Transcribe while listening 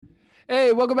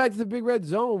Hey, welcome back to the Big Red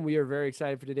Zone. We are very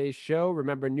excited for today's show.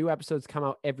 Remember, new episodes come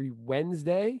out every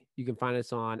Wednesday. You can find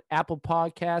us on Apple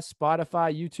Podcasts,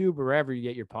 Spotify, YouTube, wherever you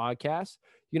get your podcasts.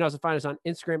 You can also find us on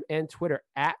Instagram and Twitter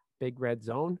at Big Red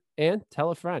Zone, and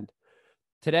tell a friend.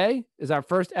 Today is our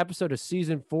first episode of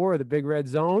season 4 of the Big Red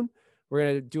Zone. We're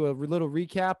going to do a little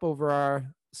recap over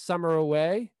our summer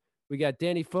away. We got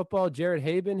Danny Football, Jared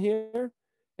Haben here,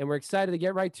 and we're excited to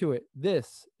get right to it.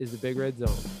 This is the Big Red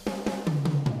Zone.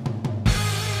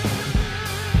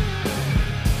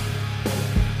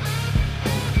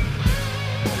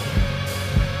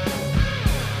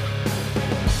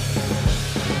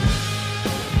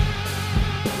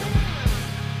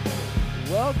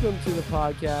 Welcome to the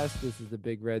podcast. This is the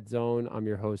Big Red Zone. I'm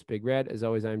your host, Big Red. As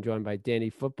always, I'm joined by Danny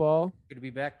Football. Good to be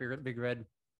back, Big Red.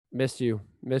 Missed you,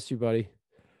 buddy.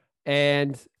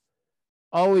 And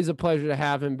always a pleasure to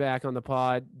have him back on the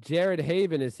pod. Jared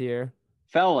Haben is here.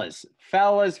 Fellas.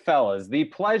 The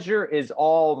pleasure is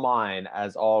all mine,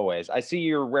 as always. I see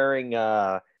you're wearing,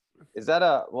 is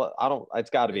that it's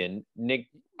got to be a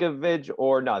Nikovic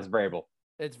or no, it's Vrabel.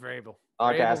 It's Vrabel.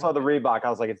 Okay, Vrabel. I saw the Reebok.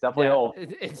 I was like, it's definitely old.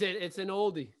 It's an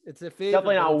oldie. It's a favorite.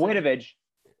 Definitely not Winovich.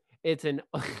 It's an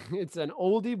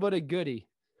oldie, but a goodie.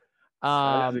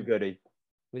 That is a goodie.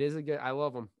 It is a good. I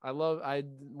love him.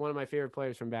 One of my favorite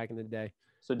players from back in the day.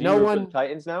 So do you root for the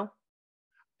Titans now?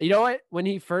 You know what? When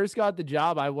he first got the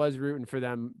job, I was rooting for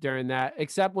them during that,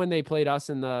 except when they played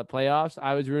us in the playoffs.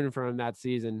 I was rooting for him that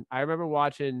season. I remember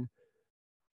watching.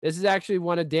 This is actually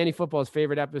one of Danny Football's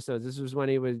favorite episodes. This was when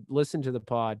he would listen to the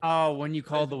pod. Oh, when you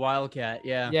called the Wildcat.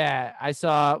 Yeah. Yeah.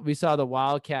 We saw the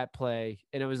Wildcat play,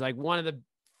 and it was like one of the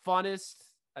funnest,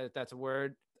 if that's a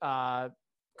word,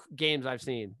 games I've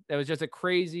seen. It was just a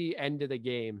crazy end of the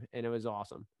game, and it was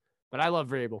awesome. But I love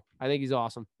Vrabel. I think he's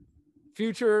awesome.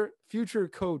 Future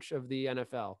coach of the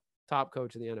NFL, top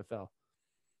coach of the NFL.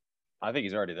 I think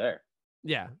he's already there.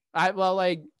 Yeah.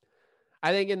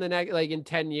 I think in the next, in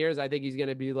 10 years, I think he's going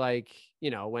to be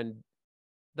when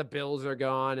the Bills are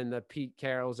gone and the Pete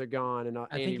Carrolls are gone. And I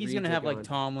think he's going to have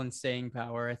Tomlin's staying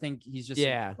power. I think he's just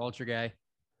a culture guy.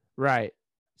 Right.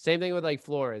 Same thing with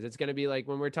Flores. It's going to be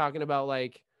when we're talking about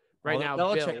right now.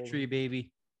 Belichick tree,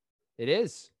 baby. It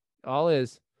is. All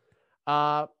is.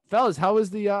 Fellas,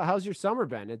 how's your summer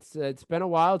been? It's been a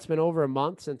while. It's been over a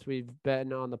month since we've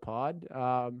been on the pod.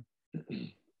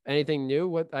 Anything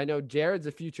new? I know Jared's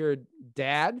a future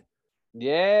dad.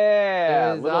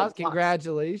 Yeah.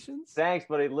 Congratulations. Thanks,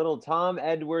 buddy. Little Tom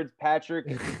Edwards,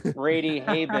 Patrick Brady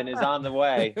Haben is on the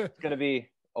way. It's going to be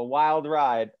a wild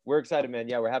ride. We're excited, man.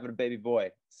 Yeah, we're having a baby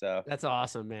boy. So that's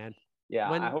awesome, man.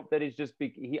 Yeah, I hope that he's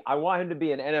I want him to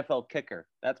be an NFL kicker.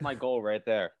 That's my goal right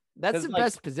there. That's the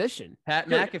best position. Pat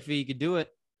McAfee could do it.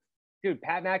 Dude,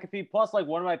 Pat McAfee, plus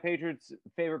one of my favorite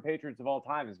Patriots of all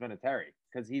time is Vinatieri,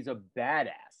 because he's a badass.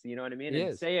 You know what I mean?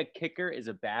 And say a kicker is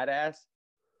a badass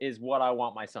is what I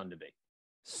want my son to be.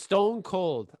 Stone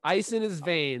cold, ice in his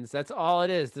veins. That's all it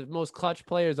is. The most clutch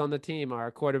players on the team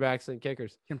are quarterbacks and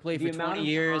kickers. Can play for 20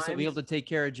 years. He'll be able to take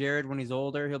care of Jared when he's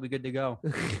older. He'll be good to go.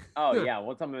 Oh, yeah.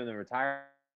 Once I'm in the retirement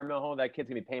home, that kid's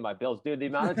going to be paying my bills. Dude, the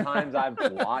amount of times I've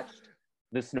watched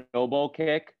the snowball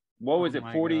kick. What was it?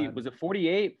 40? God. Was it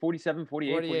 48, 47,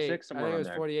 48, 46? Somewhere I think it was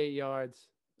there. 48 yards.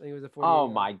 I think it was a 48. Oh,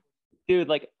 my.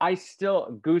 Dude, I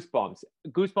still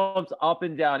goosebumps up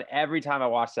and down every time I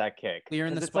watch that kick. You're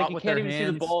in the spot with their hands. You can't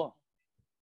even see the ball.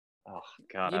 Oh,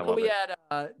 God, I love it. We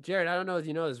had, Jared, I don't know if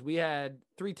you know this, we had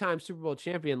 3-time Super Bowl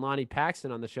champion Lonnie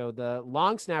Paxton on the show, the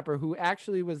long snapper who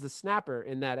actually was the snapper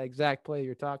in that exact play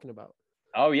you're talking about.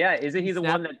 Oh, yeah. Isn't he the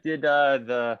one that did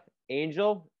the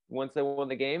Angel once they won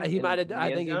the game? He might have.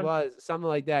 I think it was something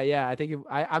like that. Yeah, I think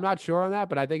I'm not sure on that,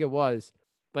 but I think it was.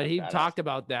 But he talked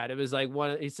about that. It was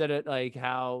he said it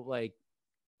how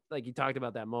he talked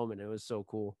about that moment. It was so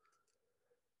cool.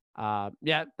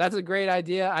 Yeah, that's a great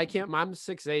idea. I'm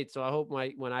 6'8", so I hope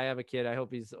when I have a kid, I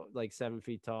hope he's 7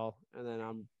 feet tall, and then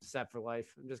I'm set for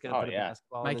life. I'm just gonna put a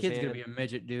basketball. My kid's gonna be a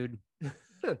midget, dude. I'm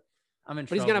in trouble.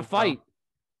 But he's gonna fight.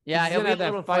 Yeah, he'll be a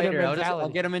little fighter. I'll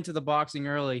get him into the boxing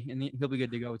early, and he'll be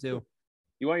good to go too.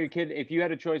 You want your kid, if you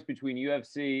had a choice between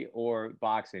UFC or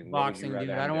boxing? Boxing,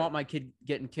 dude. I don't want my kid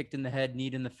getting kicked in the head,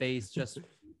 knee in the face, just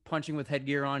punching with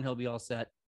headgear on. He'll be all set.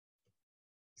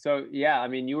 So, yeah, I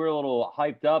mean, you were a little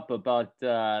hyped up about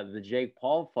the Jake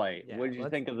Paul fight. Yeah, what did you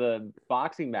think of the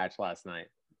boxing match last night?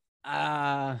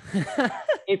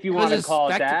 If you want to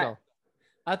call it that.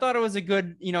 I thought it was a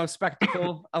good,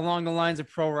 spectacle along the lines of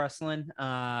pro wrestling.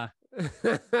 I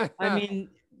mean,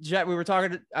 Jack,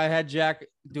 I had Jack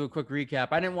do a quick recap.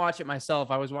 I didn't watch it myself.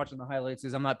 I was watching the highlights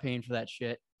because I'm not paying for that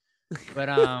shit. But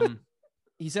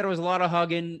he said it was a lot of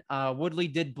hugging. Woodley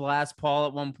did blast Paul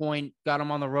at one point, got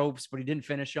him on the ropes, but he didn't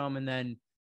finish him. And then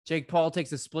Jake Paul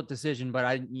takes a split decision,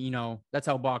 but that's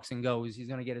how boxing goes. He's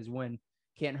gonna get his win.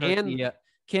 Can't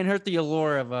hurt the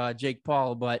allure of Jake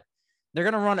Paul, but they're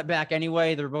gonna run it back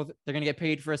anyway. They're gonna get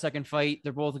paid for a second fight.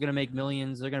 They're both gonna make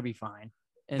millions. They're gonna be fine.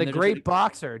 And the great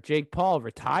boxer Jake Paul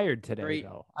retired today,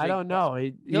 though. I don't know.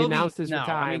 He announced his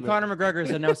retirement. I mean, Conor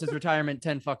McGregor's announced his retirement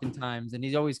 10 fucking times, and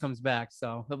he always comes back,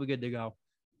 so he'll be good to go.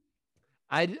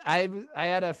 I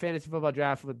had a fantasy football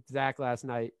draft with Zach last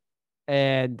night,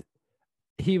 and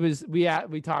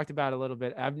we talked about it a little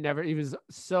bit. He was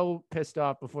so pissed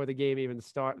off before the game even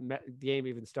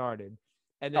started.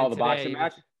 And then the boxing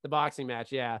match? The boxing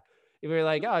match, yeah. We were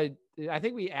like, oh, I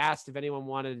think we asked if anyone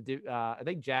wanted to do. I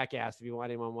think Jack asked if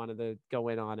anyone wanted to go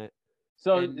in on it.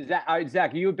 So,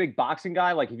 Zach, are you a big boxing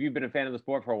guy? Like, have you been a fan of the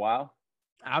sport for a while?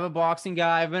 I'm a boxing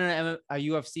guy. I've been a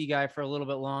UFC guy for a little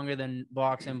bit longer than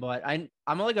boxing, but I'm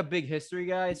like a big history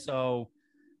guy, so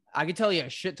I could tell you a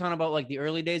shit ton about like the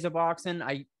early days of boxing.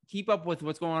 I keep up with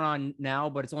what's going on now,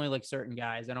 but it's only like certain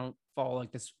guys. I don't follow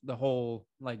like the whole,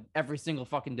 like every single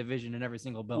fucking division and every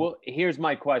single belt. Well, here's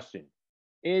my question.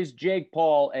 Is Jake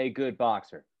Paul a good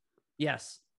boxer?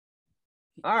 Yes.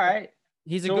 All right.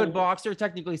 He's a good boxer,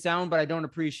 technically sound, but I don't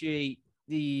appreciate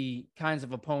the kinds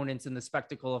of opponents and the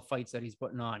spectacle of fights that he's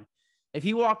putting on. If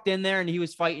he walked in there and he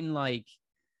was fighting like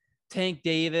Tank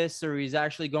Davis, or he's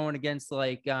actually going against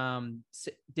like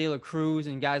De La Cruz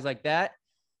and guys like that,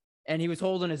 and he was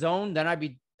holding his own, then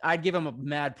I'd give him a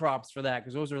mad props for that,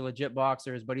 because those are legit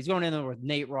boxers. But he's going in there with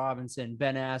Nate Robinson,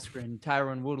 Ben Askren,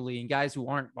 Tyron Woodley, and guys who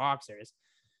aren't boxers.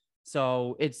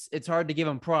 So it's hard to give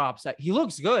him props. He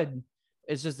looks good.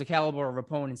 It's just the caliber of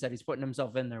opponents that he's putting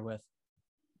himself in there with.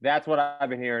 That's what I've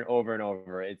been hearing over and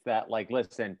over. It's that, like,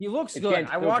 listen, he looks good.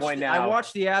 I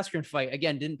watched the Askren fight.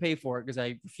 Again, didn't pay for it because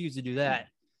I refused to do that.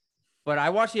 But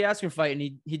I watched the Askren fight, and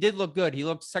he did look good. He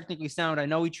looks technically sound. I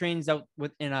know he trains out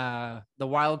in the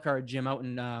Wild Card gym out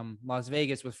in Las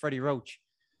Vegas with Freddie Roach.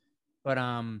 But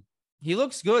he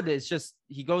looks good. It's just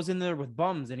he goes in there with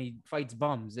bums and he fights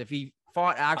bums. If he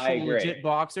fought actual legit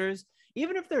boxers,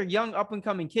 even if they're young up and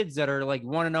coming kids that are like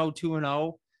 1-0,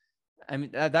 2-0, I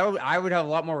mean I would have a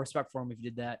lot more respect for him if he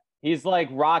did that. He's like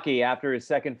Rocky after his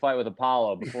second fight with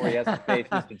Apollo before he has to face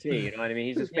Mr. T. You know what I mean?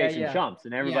 He's just facing chumps,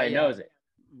 and everybody knows it.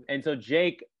 And so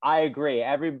Jake, I agree.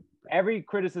 Every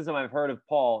criticism I've heard of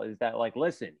Paul is that, like,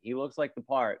 listen, he looks like the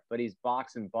part, but he's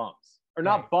boxing bums, or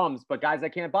not bums, but guys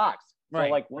that can't box.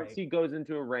 So once he goes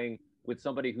into a ring with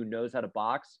somebody who knows how to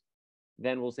box,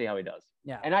 then we'll see how he does.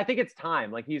 Yeah. And I think it's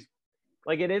time. Like,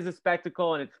 it is a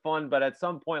spectacle and it's fun, but at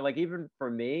some point, like, even for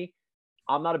me,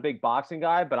 I'm not a big boxing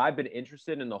guy, but I've been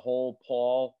interested in the whole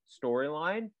Paul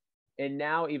storyline. And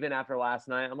now, even after last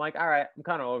night, I'm like, all right, I'm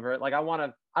kind of over it. Like,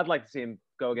 I'd like to see him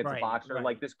go against a boxer.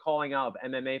 Like, this calling out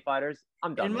of MMA fighters,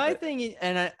 I'm done. And my thing,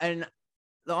 and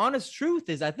the honest truth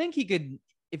is, I think he could,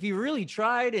 if he really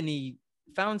tried and he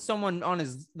found someone on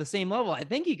the same level, I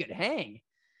think he could hang.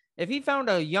 If he found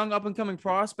a young up and coming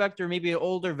prospect, or maybe an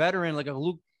older veteran like a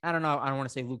Luke, I don't know, I don't want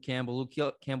to say Luke Campbell.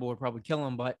 Luke Campbell would probably kill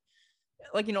him, but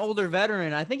like an older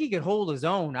veteran, I think he could hold his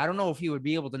own. I don't know if he would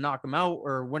be able to knock him out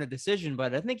or win a decision,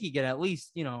 but I think he could at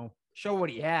least, show what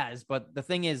he has. But the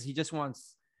thing is, he just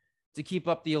wants to keep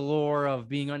up the allure of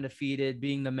being undefeated,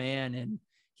 being the man. And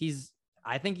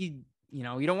I think you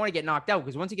don't want to get knocked out,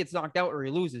 because once he gets knocked out or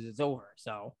he loses, it's over.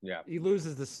 So yeah, he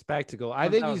loses the spectacle. I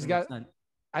think he's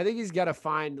got to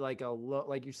find like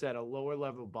like you said, a lower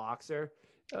level boxer.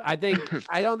 I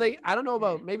don't know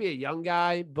about maybe a young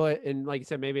guy, and like you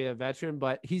said, maybe a veteran,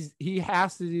 but he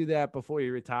has to do that before he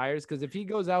retires. Because if he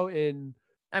goes out and,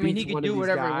 I mean, he can do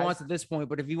whatever he wants at this point,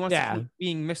 but if he wants to keep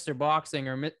being Mr. Boxing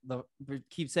or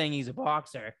keep saying he's a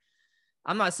boxer,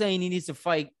 I'm not saying he needs to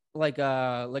fight like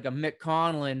a Mick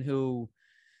Conlan, who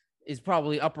is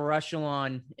probably upper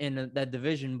echelon in that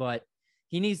division, but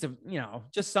he needs to,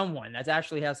 just someone that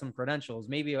actually has some credentials,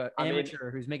 maybe an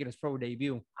amateur who's making his pro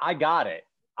debut. I got it.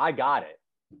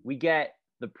 We get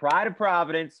the pride of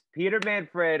Providence, Peter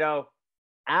Manfredo,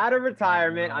 out of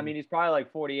retirement. I mean, he's probably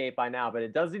like 48 by now, but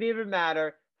it doesn't even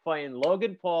matter. Fighting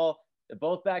Logan Paul. They're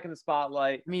both back in the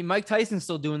spotlight. I mean, Mike Tyson's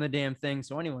still doing the damn thing,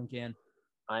 so anyone can.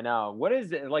 I know. What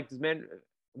is it? Like,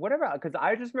 whatever, because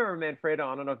I just remember Manfredo.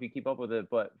 I don't know if you keep up with it,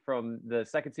 but from the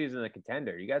second season of The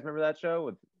Contender. You guys remember that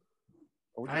show?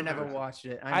 I never watched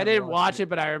it. I didn't watch it,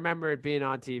 but I remember it being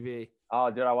on TV. Oh,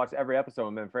 dude, I watched every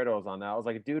episode when Manfredo was on that. I was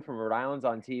like, a dude from Rhode Island's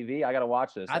on TV. I got to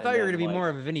watch this. I thought you were going to be more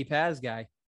of a Vinny Paz guy.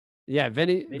 Yeah,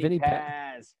 Vinny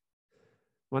Paz.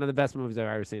 One of the best movies I've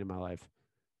ever seen in my life.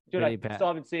 Dude, I still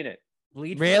haven't seen it.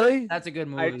 Bleed really? That's a good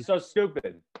movie. It's so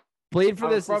stupid. Bleed for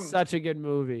This from- is such a good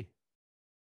movie.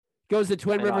 Goes to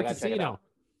Twin I know, I River gotta check it Casino. out.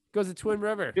 Goes to Twin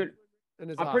River. Dude, in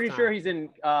his I'm off pretty time. sure he's in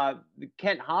the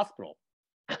Kent Hospital,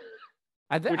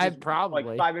 I think which I is probably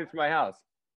like 5 minutes from my house.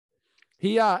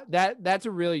 he that's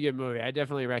a really good movie. I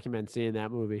definitely recommend seeing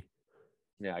that movie.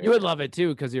 Yeah, You would love it too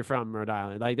because you're from Rhode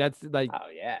Island. Like that's like Oh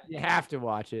yeah. you have to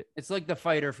watch it. It's like The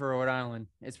Fighter for Rhode Island.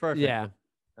 It's perfect. Yeah.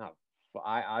 Well,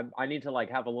 I need to like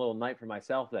have a little night for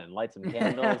myself then. Light some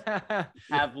candles.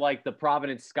 Have like the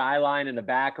Providence skyline in the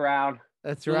background.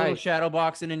 That's Do a little right. shadow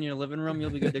boxing in your living room. You'll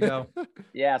be good to go.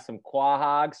 Yeah, some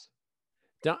quahogs.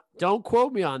 Don't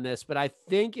quote me on this, but I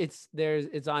think it's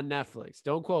on Netflix.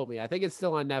 Don't quote me. I think it's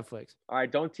still on Netflix. All right,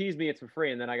 don't tease me. It's for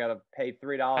free, and then I gotta pay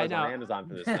 $3 I on know. Amazon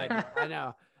for this I thing. know. I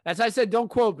know. That's why I said don't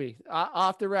quote me.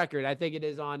 Off the record, I think it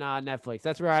is on Netflix.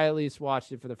 That's where I at least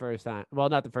watched it for the first time. Well,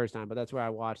 not the first time, but that's where I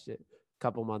watched it a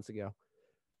couple months ago.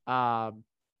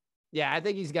 Yeah, I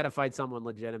think he's got to fight someone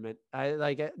legitimate. I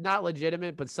like not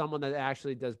legitimate, but someone that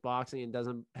actually does boxing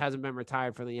and hasn't been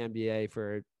retired from the NBA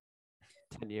for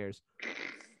 10 years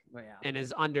Well, yeah. and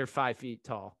is under 5 feet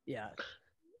tall. Yeah.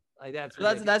 Like that's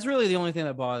That's really the only thing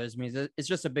that bothers me. Is it's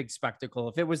just a big spectacle.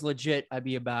 If it was legit, I'd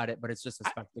be about it, but it's just a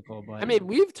spectacle. But I mean,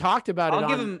 we've talked about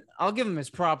it. I'll give him his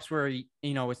props where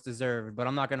it's deserved, but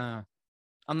I'm not gonna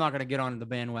get on the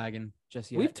bandwagon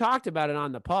just yet. We've talked about it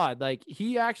on the pod. Like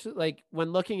he actually, like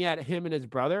when looking at him and his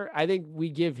brother, I think we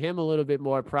give him a little bit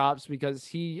more props because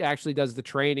he actually does the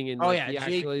training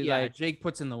and Jake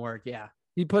puts in the work. Yeah,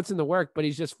 he puts in the work, but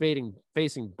he's just facing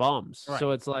bums. Right.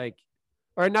 So it's like,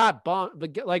 or not bum,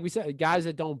 but like we said, guys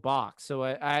that don't box. So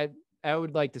I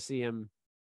would like to see him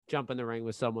jump in the ring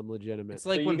with someone legitimate. it's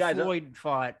like So you when guys are- Floyd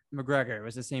fought McGregor. It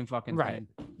was the same fucking Right. thing.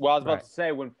 Well, I was about Right. to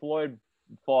say when Floyd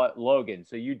fought Logan,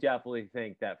 so you definitely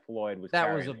think that Floyd was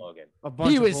That was carrying Logan. A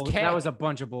bunch He of was bull- that was a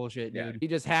bunch of bullshit, Yeah. dude. He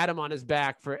just had him on his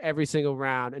back for every single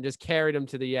round and just carried him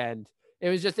to the end. It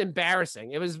was just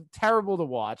embarrassing. It was terrible to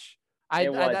watch. It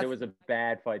was a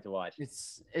bad fight to watch.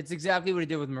 It's exactly what he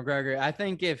did with McGregor. I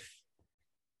think if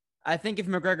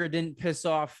McGregor didn't piss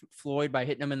off Floyd by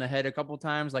hitting him in the head a couple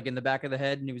times, like in the back of the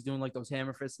head, and he was doing like those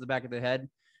hammer fists to the back of the head,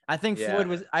 I think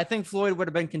Floyd would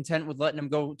have been content with letting him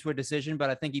go to a decision, but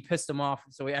I think he pissed him off,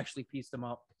 so he actually pieced him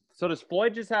up. So does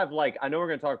Floyd just have like, I know we're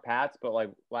gonna talk Pats, but like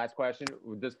last question,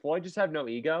 does Floyd just have no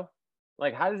ego?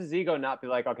 Like, how does his ego not be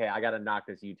like, okay, I gotta knock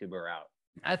this YouTuber out?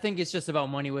 I think it's just about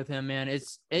money with him, man.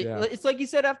 It's Yeah. like you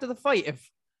said after the fight.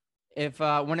 If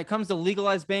when it comes to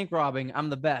legalized bank robbing, I'm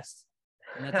the best.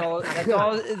 And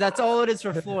that's all it is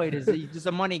for Floyd. Is he's just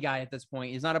a money guy at this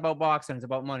point. He's not about boxing. It's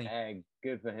about money. Hey,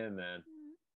 good for him, man.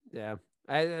 Yeah,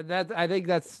 I think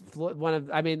that's one of.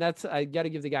 I mean, that's I got to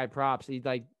give the guy props.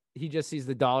 He just sees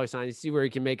the dollar sign. You see where he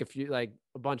can make a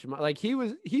bunch of money. Like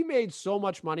he made so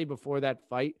much money before that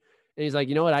fight, and he's like,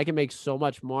 you know what? I can make so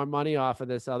much more money off of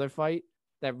this other fight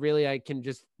that really I can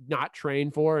just not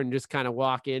train for and just kind of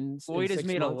walk in. Floyd's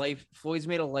made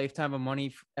a lifetime of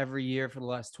money every year for the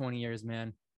last 20 years,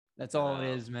 man. That's all it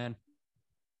is, man.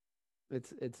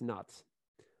 It's nuts.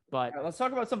 But All right, let's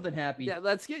talk about something happy.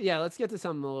 let's get to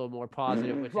something a little more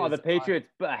positive. Which Are is, the Patriots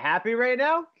happy right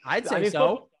now? I'd say I mean,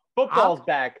 so. Football's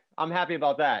back. I'm happy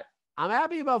about that. I'm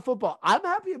happy about football. I'm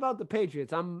happy about the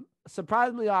Patriots. I'm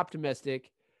surprisingly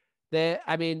optimistic.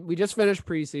 We just finished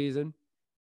preseason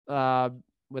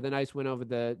with a nice win over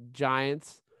the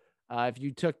Giants. If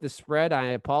you took the spread, I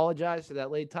apologize for that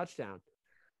late touchdown.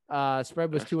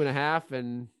 Spread was 2.5,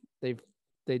 and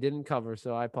they didn't cover,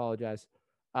 so I apologize.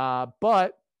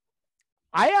 But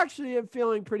I actually am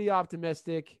feeling pretty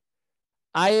optimistic.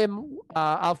 I am.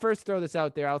 I'll first throw this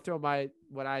out there. I'll throw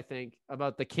what I think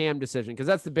about the Cam decision, because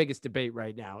that's the biggest debate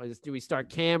right now: is do we start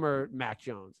Cam or Mac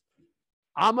Jones?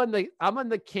 I'm on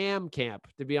the Cam camp,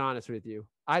 to be honest with you.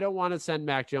 I don't want to send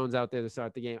Mac Jones out there to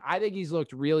start the game. I think he's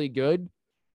looked really good,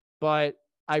 but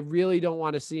I really don't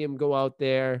want to see him go out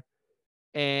there.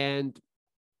 And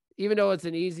even though it's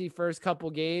an easy first couple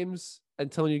games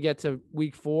until you get to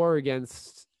week 4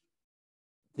 against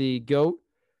the GOAT,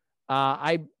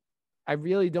 I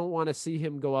really don't want to see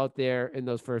him go out there in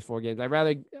those first 4 games. I'd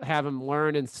rather have him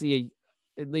learn and see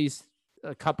at least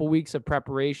a couple weeks of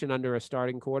preparation under a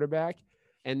starting quarterback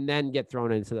and then get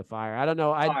thrown into the fire. I don't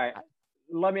know. All right.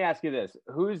 Let me ask you this.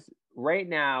 Who's right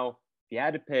now, if you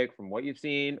had to pick from what you've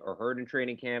seen or heard in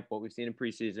training camp, what we've seen in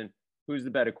preseason, who's the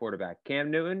better quarterback,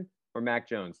 Cam Newton or Mac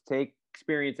Jones? Take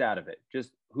experience out of it.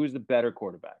 Just who's the better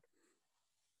quarterback?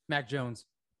 Mac Jones.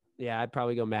 Yeah, I'd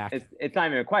probably go Mac. It's not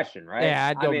even a question, right? Yeah,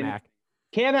 I'd go Mac.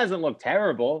 Cam hasn't looked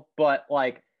terrible, but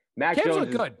like Mac Cam's Jones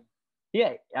looked good.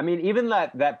 Yeah, I mean, even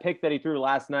that pick that he threw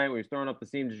last night when he was throwing up the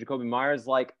seam to Jacoby Myers,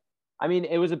 like, I mean,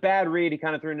 it was a bad read. He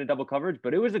kind of threw into double coverage,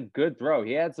 but it was a good throw.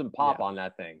 He had some pop on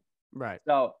that thing. Right.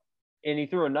 So, and he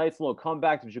threw a nice little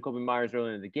comeback to Jacoby Myers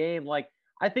early in the game. Like,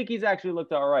 I think he's actually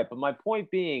looked all right. But my point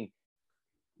being,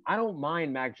 I don't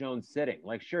mind Mac Jones sitting.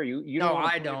 Like, sure, you No, don't want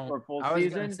I to play don't. for a full I was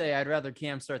season. gonna say I'd rather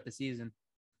Cam start the season.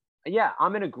 Yeah,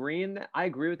 I'm in agreement. I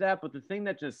agree with that. But the thing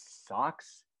that just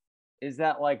sucks is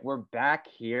that, like, we're back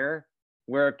here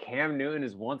where Cam Newton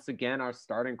is once again our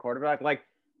starting quarterback. Like,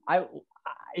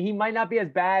 he might not be as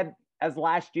bad as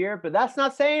last year, but that's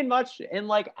not saying much. And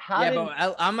like,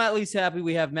 but I'm at least happy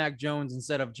we have Mac Jones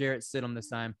instead of Jarrett Stidham this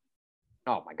time.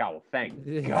 Oh my God! Well,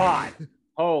 thank God.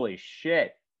 Holy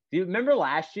shit! Do you remember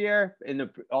last year in the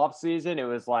offseason? It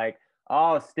was like,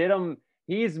 oh, Stidham,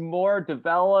 he's more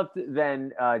developed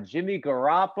than Jimmy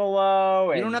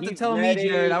Garoppolo. You don't have to tell me,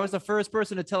 Jared. I was the first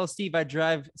person to tell Steve I'd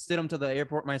drive Stidham to the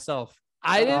airport myself.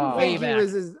 I didn't think way he back.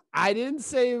 was as. I didn't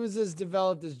say he was as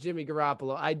developed as Jimmy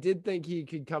Garoppolo. I did think he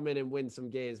could come in and win some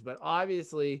games, but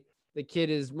obviously the kid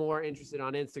is more interested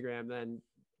on Instagram than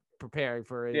preparing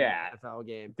for an NFL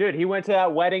game. Dude, he went to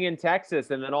that wedding in Texas,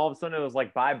 and then all of a sudden it was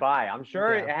like bye. I'm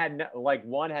sure it had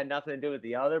one had nothing to do with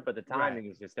the other, but the timing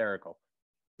is hysterical.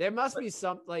 There must be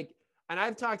some like, and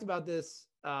I've talked about this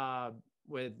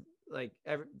with like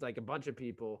a bunch of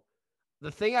people. The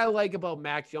thing I like about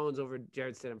Mac Jones over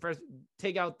Jarrett Stidham, first,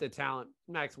 take out the talent.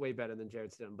 Mac's way better than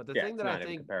Jarrett Stidham. But the thing that I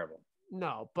think,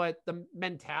 but the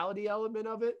mentality element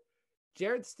of it,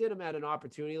 Jarrett Stidham had an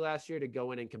opportunity last year to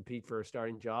go in and compete for a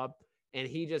starting job, and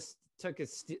he just took a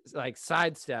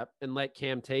sidestep and let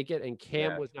Cam take it, and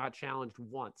Cam was not challenged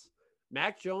once.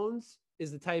 Mac Jones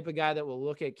is the type of guy that will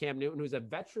look at Cam Newton, who's a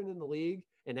veteran in the league,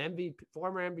 an MVP,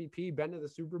 former MVP, been to the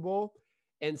Super Bowl,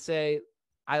 and say,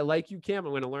 I like you, Cam.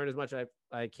 I'm going to learn as much as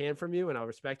I can from you, and I'll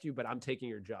respect you, but I'm taking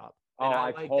your job. And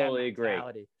I totally agree.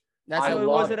 That's how it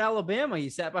was at Alabama. He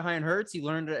sat behind Hurts. He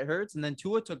learned at Hurts, and then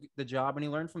Tua took the job, and he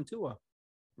learned from Tua.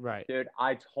 Right. Dude,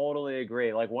 I totally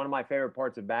agree. Like, one of my favorite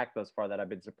parts of Mac thus far that I've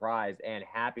been surprised and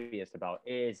happiest about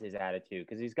is his attitude,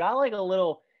 because he's got a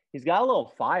little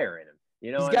fire in him.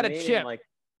 You know, he's got a chip. Like,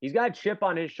 he's got a chip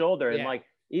on his shoulder, and like,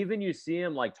 even you see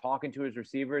him like talking to his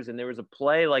receivers, and there was a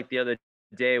play like the other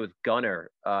day with Gunnar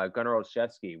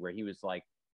Olszewski, where he was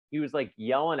like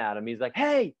yelling at him. He's like,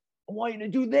 hey, I want you to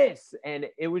do this. And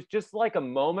it was just like a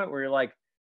moment where you're like,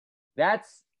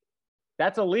 that's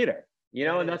a leader, you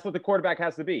know, and that's what the quarterback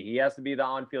has to be. He has to be the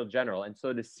on-field general. And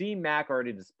so to see Mac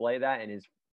already display that in his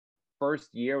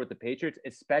first year with the Patriots,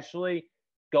 especially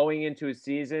going into a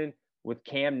season with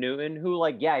Cam Newton, who,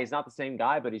 like, he's not the same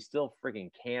guy, but he's still freaking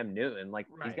Cam Newton. Like,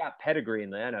 he's got pedigree in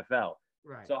the NFL.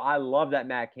 Right. So I love that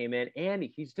Mac came in, and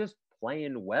he's just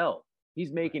playing well.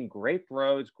 He's making great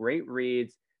throws, great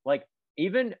reads. Like,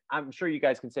 even, I'm sure you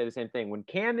guys can say the same thing. When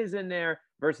Cam is in there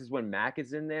versus when Mac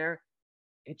is in there,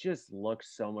 it just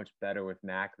looks so much better with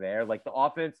Mac there. Like, the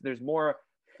offense, there's more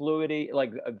fluidity.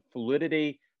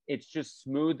 It's just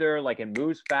smoother, like, it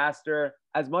moves faster.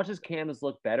 As much as Cam has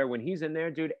looked better, when he's in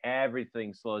there, dude,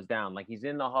 everything slows down. Like, he's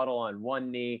in the huddle on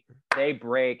one knee. They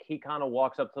break. He kind of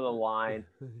walks up to the line.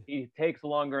 He takes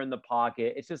longer in the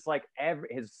pocket. It's just like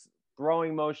his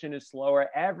throwing motion is slower.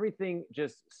 Everything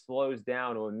just slows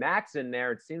down. When Mac's in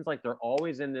there, it seems like they're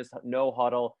always in this no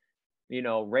huddle, you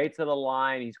know, right to the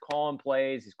line. He's calling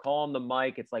plays. He's calling the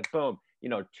mic. It's like, boom, you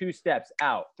know, 2 steps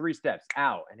out, 3 steps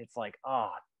out. And it's like,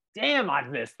 oh, damn, I've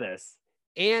missed this.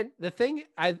 And the thing,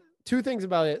 two things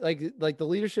about it, like the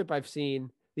leadership I've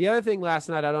seen. The other thing last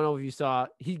night, I don't know if you saw,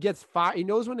 he gets fire. He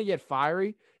knows when to get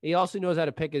fiery. He also knows how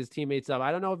to pick his teammates up.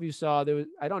 I don't know if you saw, it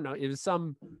was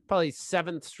some probably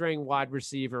 7th string wide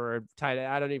receiver or tight end.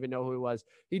 I don't even know who it was.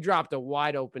 He dropped a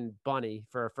wide open bunny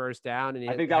for a first down. And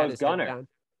I think that was Gunnar.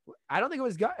 I don't think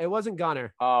it wasn't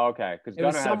Gunnar. Oh, okay. Because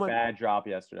Gunnar had a bad drop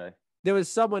yesterday. There was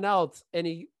someone else, and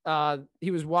he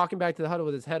was walking back to the huddle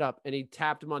with his head up, and he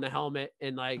tapped him on the helmet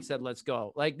and like said, "Let's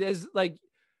go." Like there's like,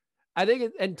 I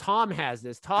think, and Tom has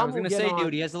this. Tom, I was gonna say,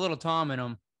 dude, he has a little Tom in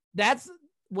him. That's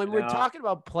when we're talking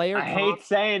about player. I hate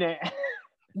saying it.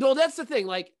 No, that's the thing.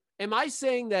 Like, am I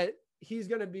saying that he's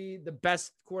gonna be the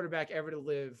best quarterback ever to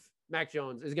live? Mac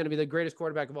Jones is gonna be the greatest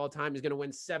quarterback of all time. He's gonna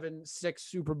win 6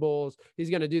 Super Bowls. He's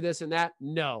gonna do this and that.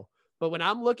 No, but when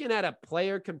I'm looking at a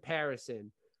player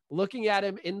comparison. Looking at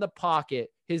him in the pocket,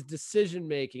 his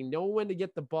decision-making, knowing when to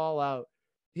get the ball out.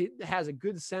 He has a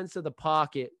good sense of the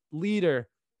pocket, leader.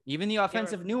 Even the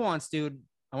offensive nuance, dude.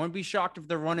 I wouldn't be shocked if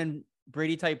they're running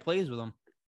Brady-type plays with him.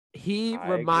 He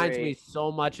reminds me so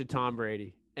much of Tom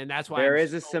Brady, and that's why there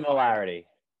is a similarity.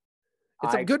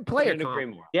 It's a good player.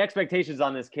 The expectations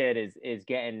on this kid is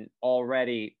getting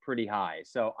already pretty high.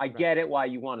 So I get it why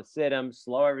you want to sit him,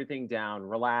 slow everything down,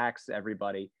 relax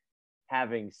everybody.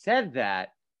 having said that,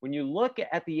 when you look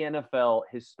at the NFL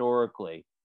historically,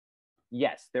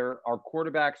 yes, there are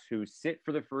quarterbacks who sit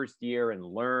for the first year and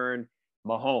learn.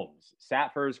 Mahomes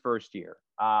sat for his first year.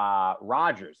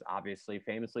 Rodgers obviously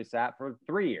famously sat for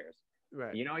 3 years.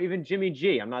 Right. You know, even Jimmy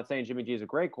G. I'm not saying Jimmy G is a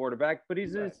great quarterback, but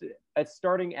he's a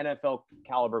starting NFL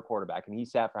caliber quarterback, and he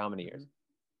sat for how many years?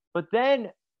 But then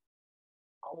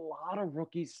a lot of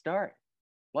rookies start.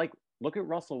 Like, look at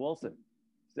Russell Wilson.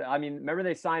 I mean, remember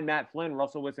they signed Matt Flynn.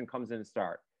 Russell Wilson comes in and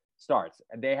starts.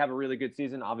 And they have a really good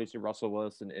season. Obviously, Russell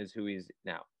Wilson is who he's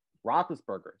now.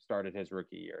 Roethlisberger started his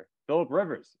rookie year. Phillip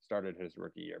Rivers started his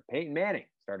rookie year. Peyton Manning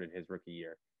started his rookie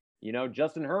year. You know,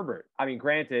 Justin Herbert. I mean,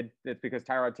 granted, it's because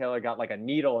Tyrod Taylor got like a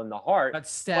needle in the heart. Got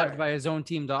stabbed by his own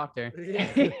team doctor.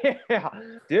 Yeah.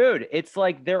 Dude, it's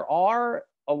like there are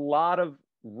a lot of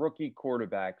rookie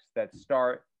quarterbacks that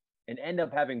start and end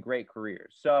up having great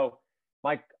careers. So,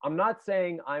 Mike, I'm not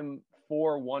saying I'm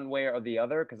for one way or the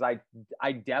other because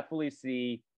I definitely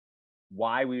see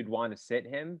why we'd want to sit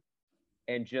him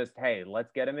and just, hey,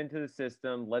 let's get him into the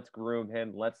system. Let's groom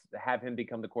him. Let's have him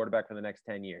become the quarterback for the next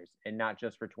 10 years and not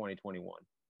just for 2021.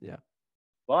 Yeah.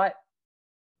 But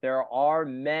there are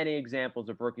many examples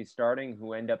of rookies starting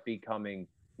who end up becoming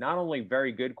not only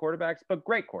very good quarterbacks, but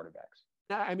great quarterbacks.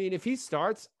 I mean, if he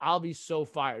starts, I'll be so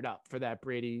fired up for that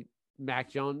Brady Mac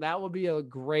Jones. That will be a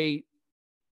great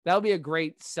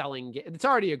selling game. It's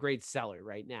already a great seller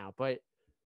right now, but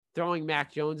throwing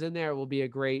Mac Jones in there will be a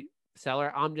great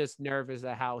seller. I'm just nervous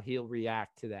at how he'll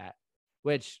react to that,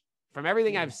 which from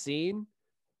everything I've seen,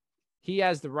 he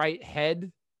has the right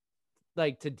head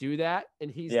like to do that.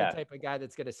 And he's the type of guy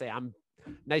that's going to say, I'm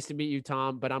nice to meet you,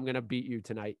 Tom, but I'm going to beat you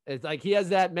tonight. It's like, he has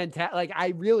that mentality. Like,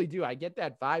 I really do. I get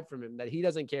that vibe from him that he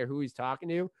doesn't care who he's talking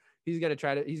to. He's going to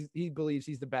try to, he believes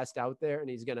he's the best out there, and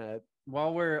he's going to.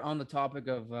 While we're on the topic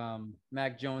of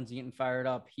Mac Jones getting fired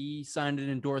up, he signed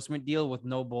an endorsement deal with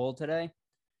No Bull today,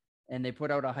 and they put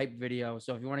out a hype video.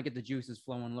 So if you want to get the juices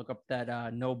flowing, look up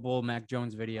that No Bull Mac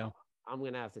Jones video. I'm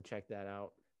going to have to check that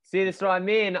out. See, that's what I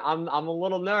mean. I'm a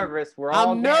little nervous.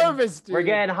 I'm nervous, dude. We're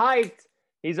getting hyped.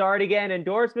 He's already getting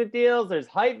endorsement deals. There's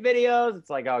hype videos. It's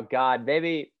like, oh God,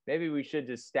 maybe we should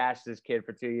just stash this kid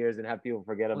for 2 years and have people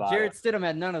forget about Jarrett it. Stidham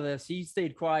had none of this. He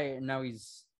stayed quiet, and now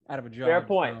he's out of a job. Fair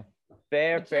point. So.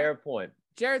 Fair point.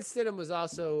 Jarrett Stidham was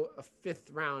also a fifth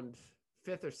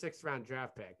or sixth round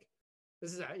draft pick.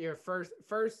 This is your first.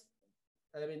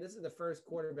 I mean, this is the first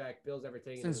quarterback Bill's ever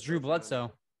taken since Drew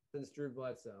Bledsoe.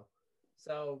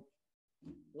 So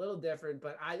a little different,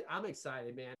 but I'm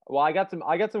excited, man. Well, I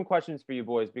got some questions for you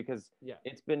boys because yeah,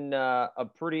 it's been a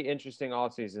pretty interesting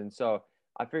offseason. So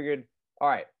I figured, all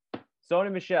right,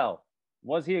 Sony Michel,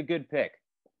 was he a good pick?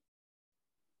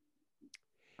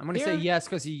 I'm going to say yes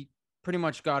because he pretty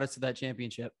much got us to that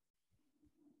championship.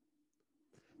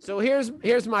 So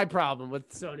here's my problem with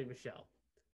Sony Michel.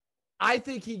 I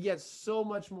think he gets so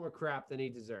much more crap than he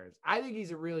deserves. I think he's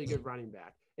a really good running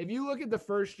back. If you look at the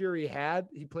first year he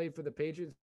played for the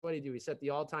Patriots. What did he do? He set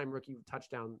the all-time rookie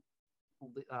touchdown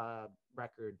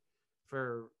record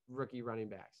for rookie running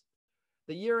backs.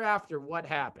 The year after, what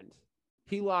happened?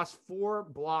 He lost 4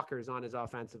 blockers on his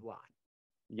offensive line.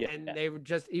 Yeah. And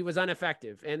he was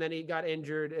ineffective. And then he got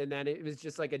injured, and then it was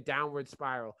just like a downward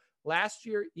spiral. Last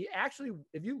year, he actually,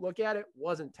 if you look at it,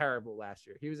 wasn't terrible last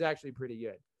year. He was actually pretty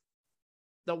good.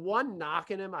 The one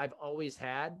knocking him I've always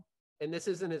had, and this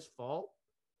isn't his fault,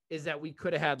 is that we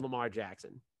could have had Lamar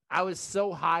Jackson. I was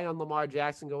so high on Lamar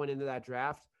Jackson going into that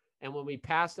draft. And when we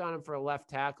passed on him for a left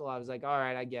tackle, I was like, all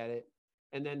right, I get it.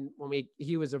 And then when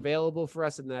he was available for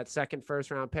us in that second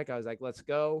first round pick, I was like, let's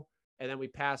go. And then we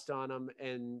passed on him,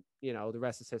 and, you know, the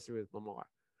rest is history with Lamar.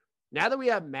 Now that we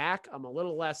have Mac, I'm a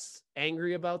little less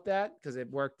angry about that because it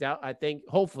worked out. I think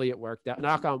hopefully it worked out.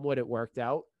 Knock on wood, it worked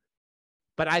out.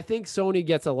 But I think Sony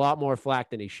gets a lot more flack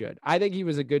than he should. I think he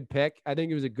was a good pick. I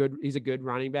think he's a good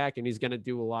running back, and he's going to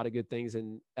do a lot of good things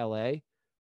in LA.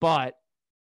 But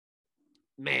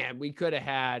man, we could have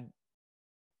had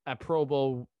a Pro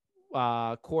Bowl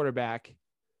quarterback.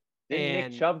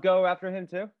 Didn't Nick Chubb go after him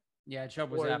too? Yeah,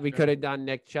 Chubb was after we could have done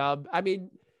Nick Chubb. I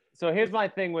mean, so here's my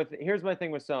thing with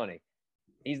Sony.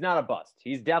 He's not a bust.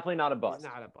 He's definitely not a bust. He's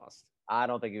not a bust. I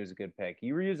don't think he was a good pick.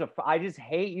 I just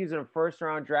hate using a first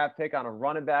round draft pick on a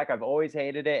running back. I've always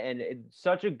hated it. And it's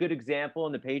such a good example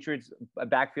in the Patriots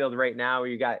backfield right now where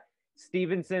you got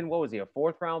Stevenson. What was he, a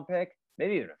 4th round pick?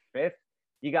 Maybe even a 5th.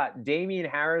 You got Damian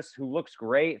Harris, who looks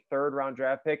great, 3rd round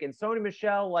draft pick. And Sony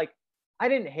Michel, like, I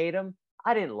didn't hate him.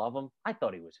 I didn't love him. I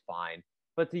thought he was fine.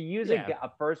 But to use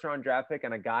a first round draft pick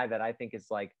on a guy that I think is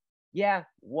like, yeah,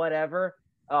 whatever.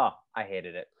 Oh, I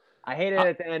hated it. I hated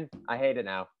it then. I hate it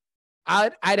now.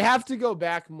 I'd have to go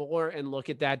back more and look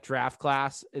at that draft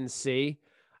class and see.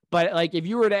 But like, if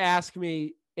you were to ask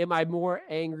me, am I more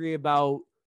angry about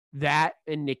that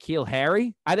and N'Keal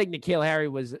Harry? I think N'Keal Harry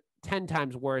was 10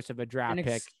 times worse of a draft pick,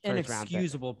 first round pick.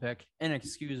 Inexcusable pick.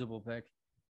 Inexcusable pick.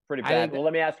 Pretty I bad. think Well,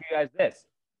 let me ask you guys this: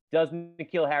 does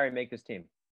N'Keal Harry make this team?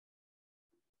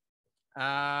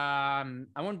 I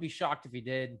wouldn't be shocked if he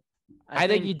did. I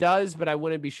think he does, but I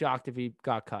wouldn't be shocked if he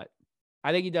got cut.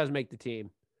 I think he does make the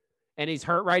team. And he's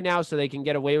hurt right now, so they can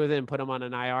get away with it and put him on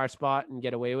an IR spot and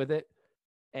get away with it.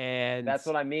 And that's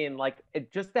what I mean. Like,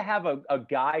 just to have a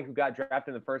guy who got drafted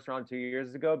in the first round 2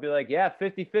 years ago be like, yeah,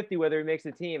 50-50 whether he makes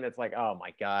the team. It's like, oh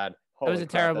my God. That was a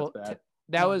terrible.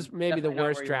 That was maybe the Definitely not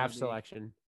worst where you draft wanna be.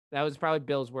 selection. That was probably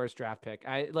Bill's worst draft pick.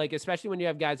 I like, especially when you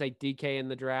have guys like DK in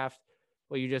the draft,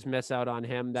 where you just miss out on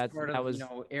him. That was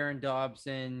Aaron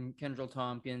Dobson, Kendrell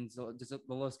Tompkins. The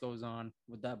list goes on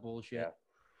with that bullshit. Yeah.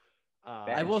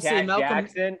 I will say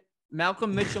Jackson.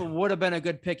 Malcolm Mitchell would have been a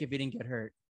good pick if he didn't get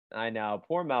hurt. I know.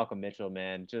 Poor Malcolm Mitchell,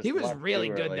 man. he was left really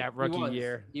too good early. that rookie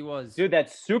year. He was. Dude, that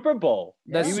Super Bowl.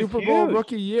 That he was Super Bowl huge.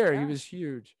 rookie year, Yeah. he was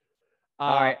huge.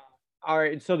 All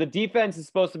right. So the defense is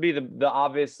supposed to be the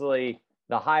obviously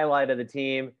the highlight of the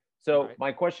team. So Right.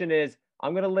 my question is,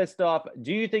 I'm going to list off,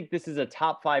 do you think this is a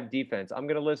top 5 defense? I'm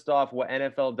going to list off what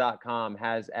NFL.com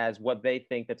has as what they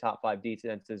think the top 5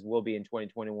 defenses will be in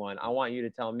 2021. I want you to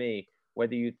tell me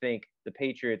whether you think the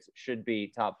Patriots should be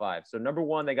top 5. So number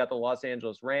 1, they got the Los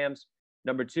Angeles Rams.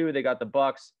 Number 2, they got the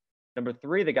Bucks. Number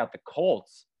 3, they got the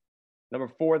Colts. Number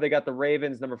 4, they got the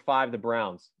Ravens. Number 5, the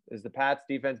Browns. Is the Pats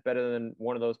defense better than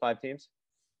one of those 5 teams?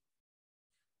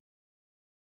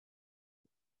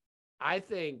 I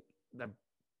think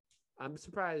I'm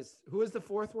surprised. Who was the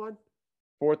fourth one?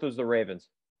 4th was the Ravens.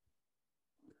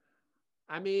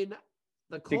 I mean,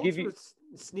 the To Colts give you- were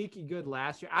sneaky good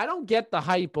last year. I don't get the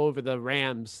hype over the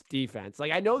Rams defense.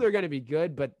 Like, I know they're going to be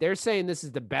good, but they're saying this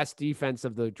is the best defense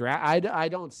of the draft. I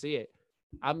don't see it.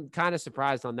 I'm kind of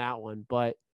surprised on that one,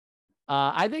 but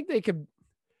I think they could.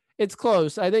 It's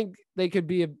close. I think they could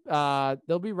be.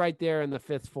 They'll be right there in the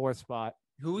 5th, 4th spot.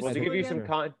 Who's Well, to give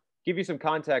you some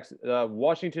context,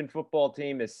 Washington football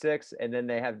team is 6, and then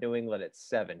they have New England at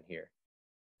 7 here.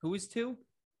 Who is 2?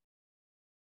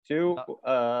 2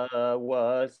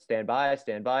 was stand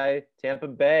by Tampa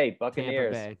Bay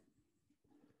Buccaneers. Tampa Bay.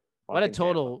 What a Fucking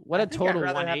total! What a total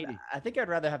 180. I think I'd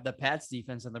rather have the Pats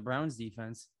defense than the Browns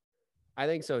defense. I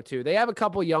think so too. They have a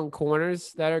couple young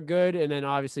corners that are good, and then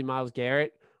obviously Myles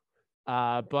Garrett.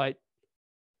 But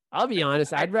I'll be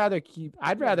honest, I'd rather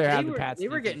have the Pats. They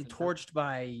were defense getting than- torched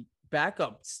by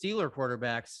backup Steeler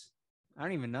quarterbacks. I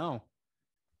don't even know.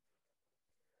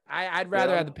 I'd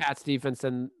rather Yeah. have the Pats defense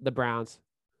than the Browns.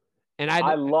 And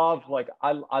I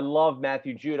love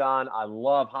Matthew Judon. I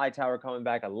love Hightower coming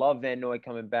back. I love Van Noy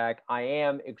coming back. I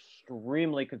am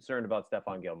extremely concerned about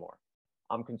Stephon Gilmore.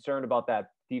 I'm concerned about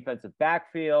that defensive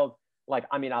backfield.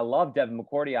 I love Devin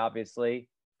McCourty, obviously.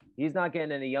 He's not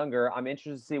getting any younger. I'm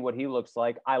interested to see what he looks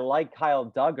like. I like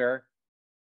Kyle Duggar.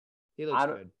 he looks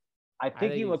good. I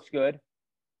think he he's- looks good.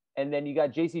 And then you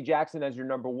got J.C. Jackson as your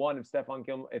number 1 if Stephon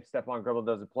Gilmore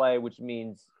doesn't play, which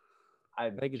means I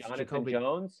think it's Jonathan Jacoby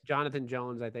Jones. Jonathan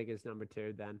Jones, I think, is number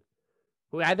 2 then.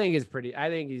 Who I think is pretty. I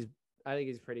think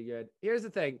he's pretty good. Here's the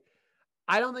thing.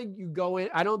 I don't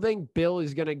think Bill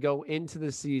is going to go into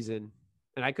the season,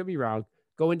 and I could be wrong,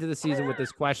 go into the season with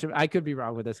this question. I could be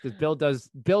wrong with this because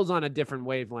Bill's on a different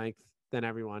wavelength than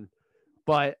everyone.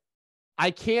 But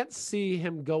I can't see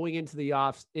him going into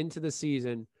the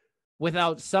season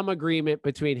without some agreement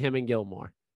between him and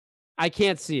Gilmore. I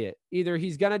can't see it. Either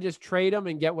he's going to just trade him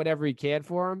and get whatever he can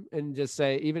for him and just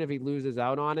say, even if he loses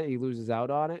out on it, he loses out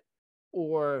on it,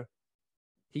 or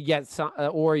he gets some,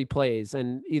 or he plays,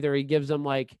 and either he gives them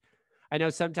I know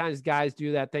sometimes guys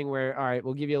do that thing where, all right,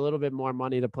 we'll give you a little bit more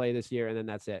money to play this year, and then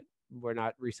that's it. We're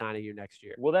not re-signing you next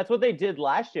year. Well, that's what they did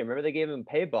last year. Remember, they gave him a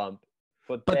pay bump.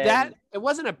 But that it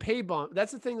wasn't a pay bump.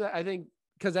 That's the thing that I think,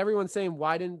 because everyone's saying,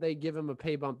 why didn't they give him a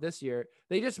pay bump this year?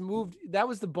 They just moved. That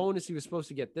was the bonus he was supposed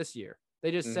to get this year.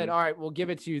 They just said, all right, we'll give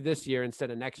it to you this year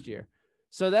instead of next year.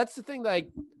 So that's the thing.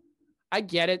 I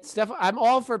get it. I'm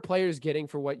all for players getting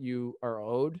for what you are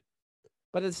owed.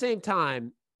 But at the same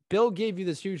time, Bill gave you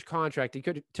this huge contract. He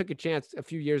took a chance a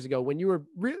few years ago when you were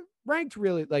ranked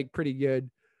really pretty good,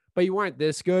 but you weren't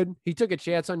this good. He took a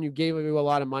chance on you, gave you a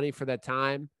lot of money for that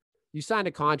time. You signed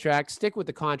a contract, stick with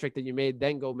the contract that you made,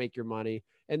 then go make your money.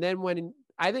 And then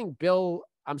I think Bill,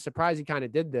 I'm surprised he kind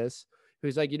of did this. He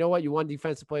was like, you know what? You won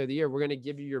Defensive Player of the Year. We're going to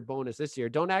give you your bonus this year.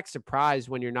 Don't act surprised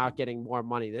when you're not getting more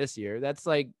money this year. That's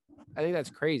I think that's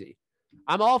crazy.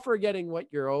 I'm all for getting what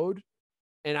you're owed,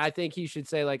 And I think he should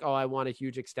say like, oh, I want a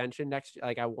huge extension next year.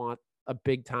 Like I want a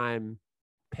big time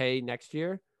pay next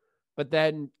year, but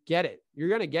then get it. You're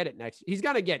going to get it next. He's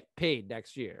going to get paid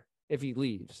next year if he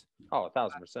leaves. Oh,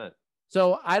 1,000%.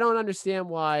 So I don't understand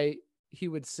why he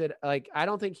would sit. Like, I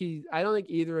don't think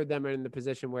either of them are in the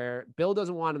position where Bill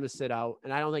doesn't want him to sit out.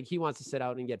 And I don't think he wants to sit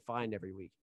out and get fined every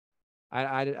week.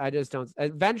 I just don't.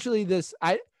 Eventually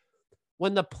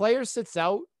when the player sits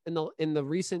out in the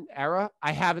recent era,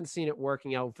 I haven't seen it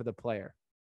working out for the player.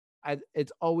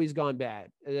 It's always gone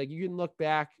bad. Like you can look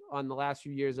back on the last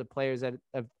few years of players that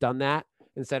have done that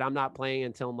and said, I'm not playing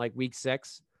until like week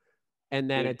 6. And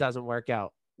then it doesn't work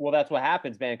out. Well, that's what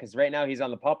happens, man, because right now he's on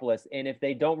the PUP list. And if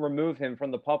they don't remove him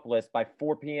from the PUP list by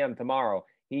 4 p.m. tomorrow,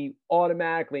 he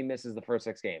automatically misses the first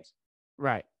 6 games.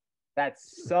 Right. That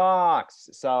sucks.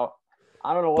 So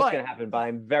I don't know what's going to happen, but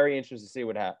I'm very interested to see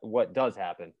what does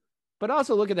happen. But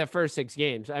also look at that first 6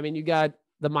 games. I mean, you got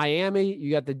the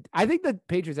Miami, I think the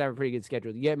Patriots have a pretty good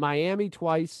schedule. You get Miami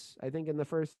twice, I think, in the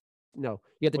first. No,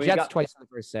 you get the Jets twice in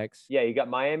the first 6. Yeah, you got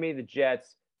Miami, the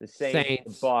Jets, the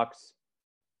Saints. The Bucks,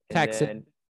 Texans.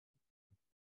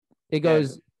 It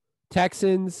goes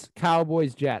Texans,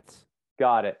 Cowboys, Jets.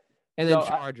 Got it. And then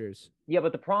Chargers. Yeah,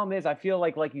 but the problem is, I feel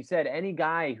like you said, any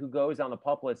guy who goes on the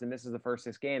PUP list and misses the first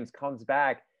 6 games comes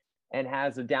back and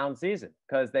has a down season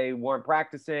because they weren't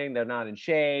practicing, they're not in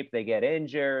shape, they get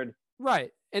injured.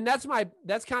 Right. And that's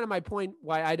kind of my point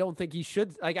why I don't think he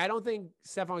should, like, I don't think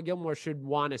Stephon Gilmore should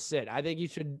want to sit. I think he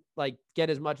should like get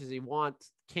as much as he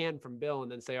can from Bill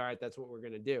and then say, all right, that's what we're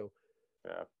going to do.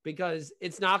 Yeah. Because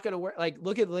it's not going to work. Like,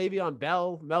 look at Le'Veon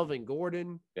Bell, Melvin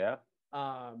Gordon. Yeah.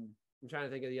 I'm trying to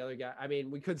think of the other guy. I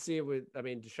mean, we could see it with,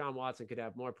 Deshaun Watson could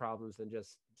have more problems than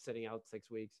just sitting out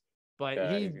 6 weeks, but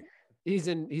he's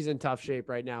in tough shape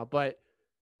right now. But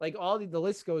like the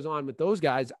list goes on with those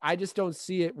guys, I just don't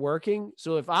see it working.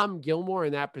 So if I'm Gilmore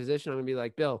in that position, I'm gonna be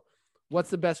like, Bill,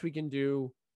 what's the best we can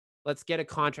do? Let's get a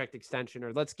contract extension,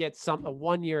 or let's get a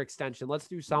 1-year extension. Let's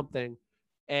do something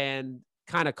and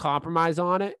kind of compromise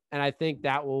on it. And I think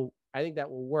that will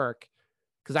work.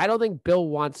 Because I don't think Bill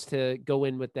wants to go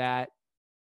in with that.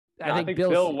 I think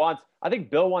Bill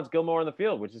wants Gilmore on the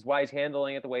field, which is why he's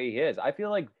handling it the way he is. I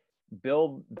feel like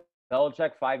Bill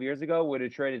Belichick 5 years ago would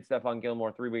have traded Stephon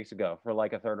Gilmore 3 weeks ago for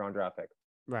like a 3rd-round draft pick.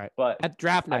 Right. But at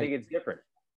draft night, I think it's different.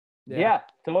 Yeah,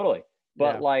 totally.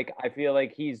 But like, I feel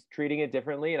like he's treating it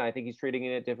differently, and I think he's treating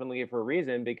it differently for a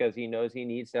reason, because he knows he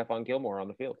needs Stephon Gilmore on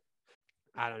the field.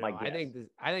 I don't know.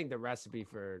 I think the recipe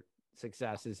for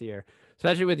success is here,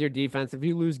 especially with your defense. If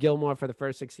you lose Gilmore for the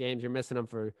first 6 games, you're missing him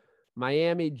for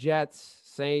Miami, Jets,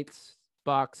 Saints,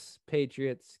 Bucks,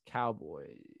 Patriots,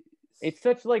 Cowboys. It's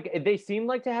such like, they seem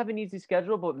like to have an easy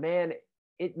schedule, but man,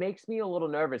 it makes me a little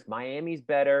nervous. Miami's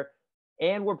better,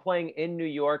 and we're playing in New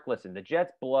York. Listen, the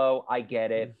Jets blow, I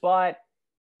get it, but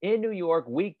in New York,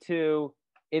 week 2,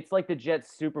 it's like the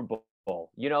Jets Super Bowl.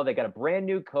 You know, they got a brand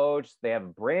new coach. They have a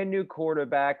brand new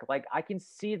quarterback. Like, I can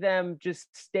see them just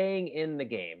staying in the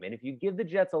game. And if you give the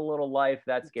Jets a little life,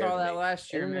 that scares me. Saw that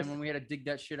last year, man, when we had to dig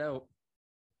that shit out.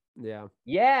 Yeah.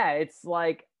 Yeah, it's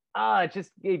like,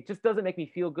 it just doesn't make me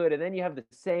feel good. And then you have the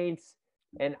Saints,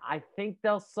 and I think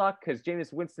they'll suck because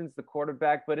Jameis Winston's the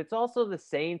quarterback, but it's also the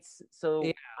Saints. So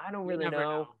yeah, I don't really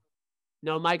know.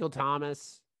 No Michael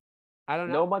Thomas. I don't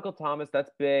know. No Michael Thomas.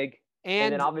 That's big.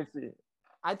 And then obviously,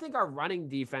 I think our running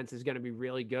defense is going to be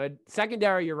really good.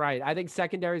 Secondary, you're right. I think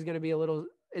secondary is going to be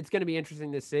it's going to be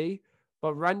interesting to see.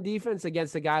 But run defense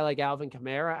against a guy like Alvin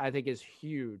Kamara, I think is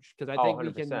huge, because I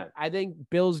think I think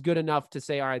Bill's good enough to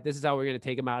say, all right, this is how we're going to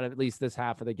take him out at least this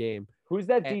half of the game. Who's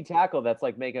that D tackle that's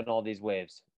like making all these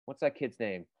waves? What's that kid's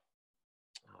name?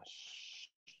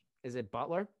 Is it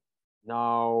Butler?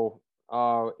 No.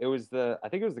 I think it was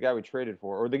the guy we traded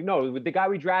for, or the guy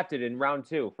we drafted in round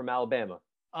 2 from Alabama.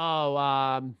 Oh,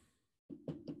 I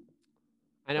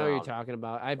know what you're talking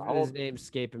about. His name's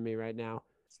escaping me right now.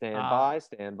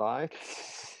 Stand by.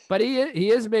 But he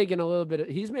is making a little bit.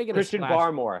 He's making Christian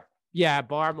Barmore. Yeah,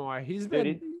 Barmore.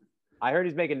 I heard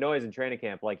he's making noise in training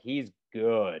camp. Like, he's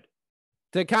good.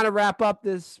 To kind of wrap up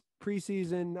this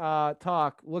preseason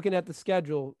talk, looking at the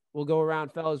schedule, we'll go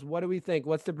around, fellas. What do we think?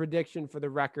 What's the prediction for the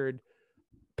record,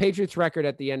 Patriots record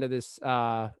at the end of this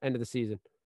end of the season?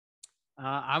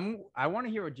 I want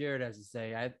to hear what Jared has to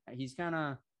say. He's kind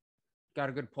of got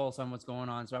a good pulse on what's going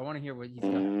on, so I want to hear what he's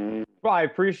got. Well, I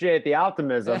appreciate the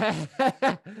optimism.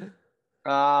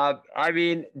 I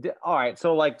mean, all right.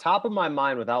 So, like, top of my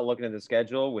mind, without looking at the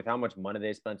schedule, with how much money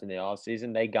they spent in the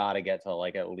offseason, they got to get to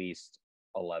like at least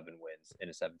 11 wins in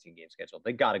a 17-game schedule.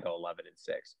 They got to go 11-6.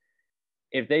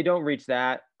 if they don't reach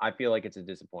that, I feel like it's a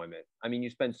disappointment. I mean, you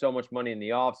spend so much money in the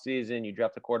offseason, you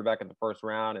draft a quarterback in the first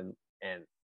round, and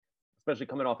especially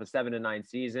coming off a 7-9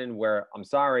 season where I'm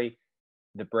sorry,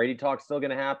 the Brady talk's still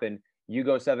going to happen. You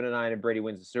go 7-9 and Brady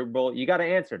wins the Super Bowl. You got to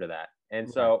answer to that. And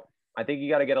so I think you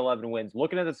got to get 11 wins.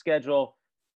 Looking at the schedule,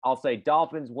 I'll say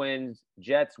Dolphins wins,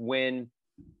 Jets win,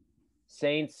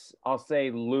 Saints, I'll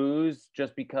say lose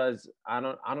just because I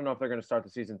don't know if they're going to start the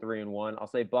season 3-1. I'll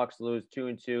say Bucks lose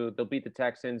 2-2. They'll beat the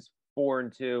Texans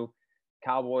 4-2.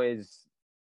 Cowboys,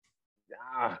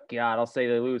 God, I'll say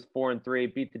they lose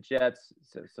 4-3. Beat the Jets.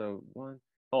 So one.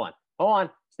 Hold on.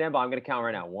 Stand by. I'm going to count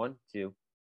right now. 1, 2,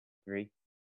 3,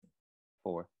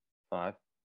 4, 5,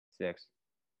 6,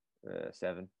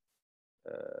 7,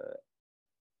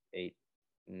 8,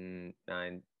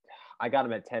 9. I got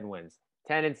them at 10 wins.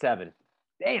 10-7.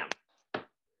 Damn.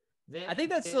 I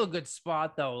think that's still a good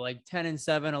spot though. Like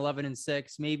 10-7,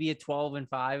 11-6, maybe a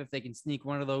 12-5 if they can sneak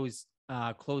one of those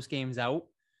close games out.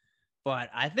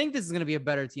 But I think this is going to be a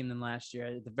better team than last year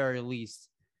at the very least.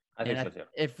 I think so too.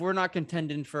 If we're not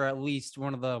contending for at least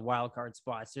one of the wild card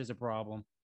spots, there's a problem.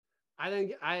 I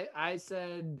think I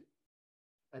said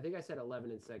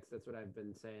 11-6. That's what I've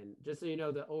been saying. Just so you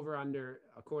know, the over/under,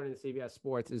 according to CBS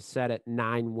Sports, is set at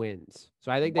 9 wins.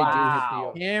 So I think they do hit the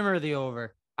over. Hammer the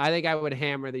over. I think I would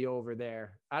hammer the over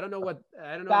there. I don't know.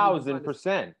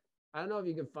 1,000%. I don't know if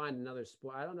you can find another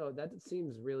sport. I don't know. That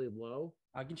seems really low.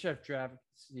 I can check draft.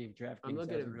 See if DraftKings I'm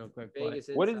looking has at it real quick. Vegas.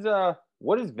 What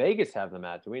does Vegas have them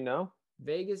at? Do we know?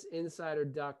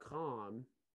 VegasInsider.com.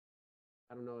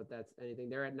 I don't know if that's anything.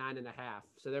 They're at 9.5,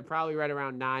 so they're probably right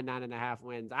around 9.5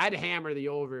 wins. I'd hammer the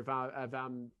over if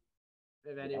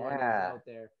anyone is out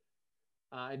there.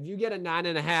 If you get a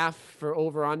 9.5 for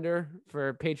over under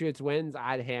for Patriots wins,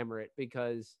 I'd hammer it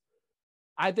because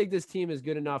I think this team is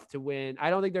good enough to win. I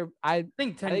don't think they're. I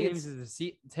think 10 games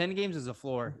is a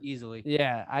floor easily.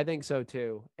 Yeah, I think so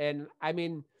too. And I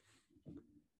mean,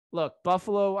 look,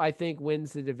 Buffalo, I think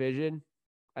wins the division.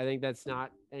 I think that's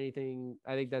not anything.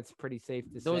 I think that's pretty safe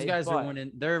to say. Those guys are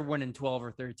winning. They're winning 12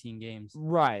 or 13 games.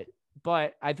 Right.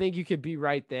 But I think you could be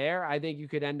right there. I think you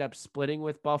could end up splitting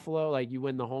with Buffalo. Like you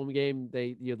win the home game,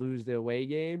 you lose the away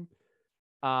game.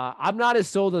 I'm not as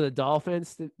sold on the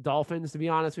Dolphins, to be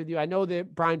honest with you. I know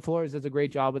that Brian Flores does a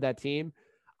great job with that team.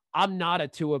 I'm not a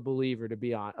Tua believer, to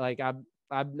be honest. Like I'm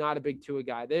not a big Tua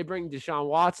guy. They bring Deshaun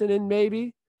Watson in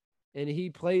maybe, and he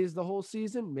plays the whole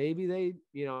season. Maybe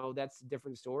that's a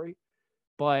different story.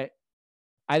 But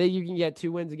I think you can get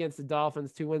 2 wins against the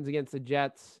Dolphins, 2 wins against the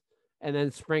Jets, and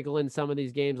then sprinkle in some of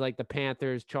these games like the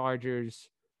Panthers, Chargers,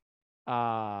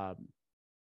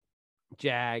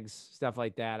 Jags, stuff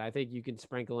like that. I think you can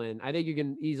sprinkle in. I think you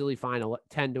can easily find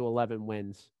 10 to 11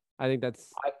 wins. I think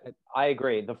that's. I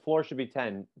agree. The floor should be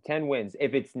 10 wins.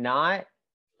 If it's not,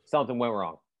 something went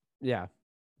wrong. Yeah,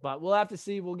 but we'll have to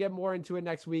see. We'll get more into it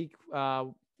next week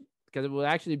because it will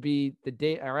actually be the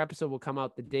day. Our episode will come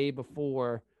out the day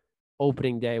before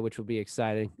opening day, which will be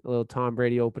exciting. A little Tom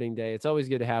Brady opening day. It's always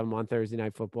good to have him on Thursday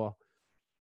Night Football.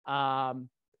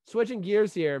 Switching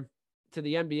gears here to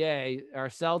the NBA, our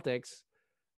Celtics.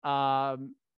 Man,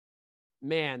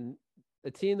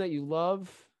 the team that you love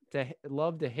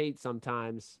to hate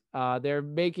sometimes. They're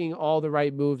making all the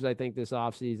right moves, I think, this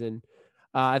offseason.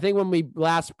 I think when we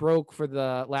last broke for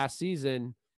the last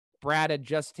season, Brad had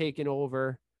just taken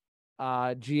over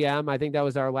GM. I think that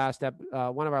was our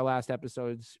one of our last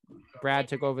episodes. Brad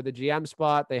took over the GM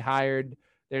spot. They hired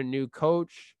their new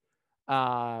coach.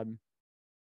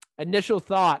 Initial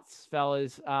thoughts,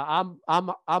 fellas. I'm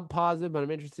positive, but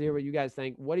I'm interested to hear what you guys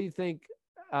think. What do you think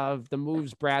of the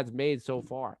moves Brad's made so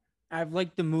far? I've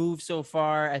liked the move so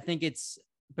far. I think it's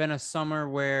been a summer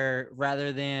where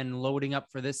rather than loading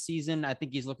up for this season, I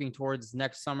think he's looking towards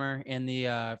next summer in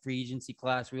the free agency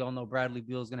class. We all know Bradley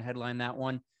Beal is going to headline that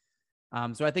one.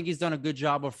 So I think he's done a good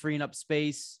job of freeing up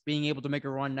space, being able to make a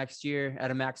run next year at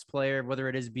a max player, whether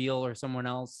it is Beal or someone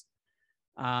else.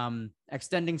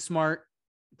 Extending Smart,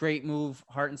 great move,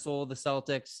 heart and soul of the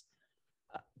Celtics.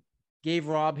 Gave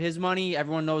Rob his money.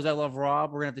 Everyone knows I love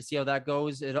Rob. We're going to have to see how that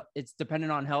goes. It's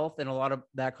dependent on health, and a lot of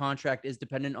that contract is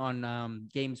dependent on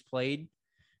games played.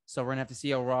 So we're going to have to see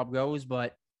how Rob goes.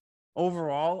 But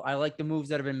overall, I like the moves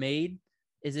that have been made.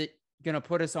 Is it going to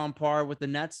put us on par with the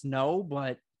Nets? No,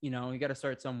 but, you got to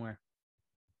start somewhere.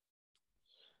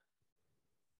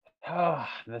 Oh,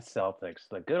 the Celtics,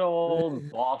 the good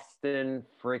old Boston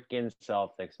freaking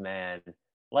Celtics, man.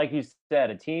 Like you said,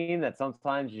 a team that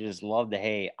sometimes you just love to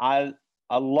hate. I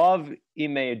love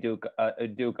Ime Udoka. I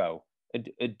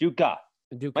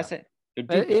said Ime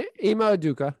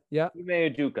Udoka. Yeah.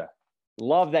 Ime Udoka.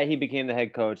 Love that he became the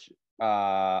head coach.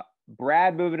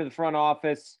 Brad moving to the front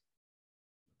office.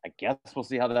 I guess we'll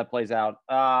see how that plays out.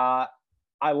 I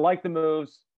like the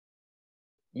moves.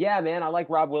 Yeah, man, I like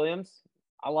Rob Williams.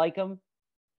 I like him.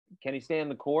 Can he stay on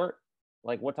the court?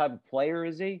 Like, what type of player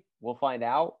is he? We'll find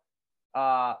out.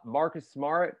 Marcus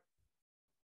Smart.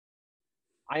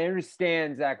 I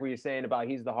understand, Zach, what you're saying about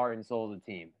he's the heart and soul of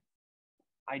the team.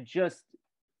 I'm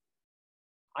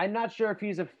not sure if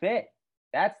he's a fit.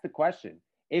 That's the question.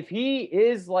 If he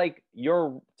is like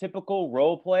your typical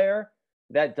role player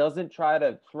that doesn't try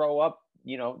to throw up,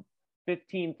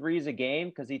 15 threes a game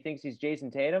because he thinks he's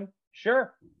Jason Tatum,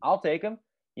 sure, I'll take him.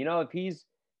 If he's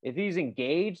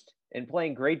engaged and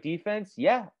playing great defense,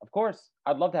 yeah, of course,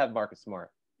 I'd love to have Marcus Smart.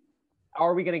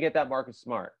 Are we going to get that Marcus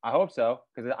Smart? I hope so,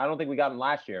 because I don't think we got him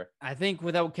last year. I think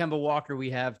without Kemba Walker,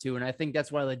 we have to, and I think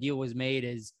that's why the deal was made.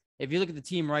 Is if you look at the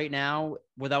team right now,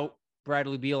 without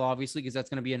Bradley Beal, obviously, because that's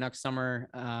going to be a next summer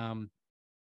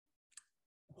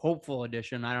hopeful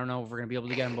addition. I don't know if we're going to be able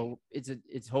to get him, but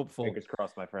it's hopeful. Fingers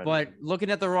crossed, my friend. But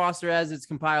looking at the roster as it's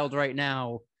compiled right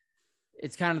now,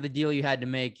 it's kind of the deal you had to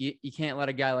make. You can't let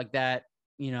a guy like that,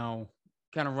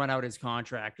 kind of run out his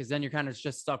contract, because then you're kind of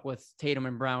just stuck with Tatum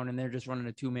and Brown, and they're just running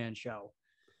a two-man show.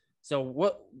 So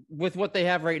with what they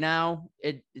have right now,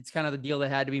 it's kind of the deal that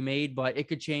had to be made, but it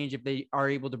could change if they are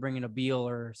able to bring in a Beal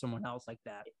or someone else like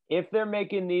that. If they're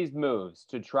making these moves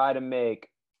to try to make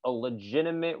a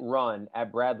legitimate run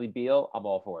at Bradley Beal, I'm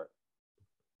all for it.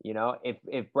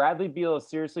 If Bradley Beal is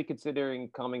seriously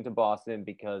considering coming to Boston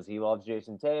because he loves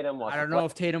Jason Tatum. I don't know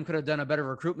if Tatum could have done a better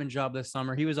recruitment job this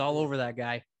summer. He was all over that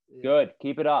guy. Good.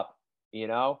 Keep it up.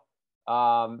 It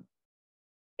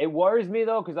worries me,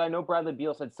 though, because I know Bradley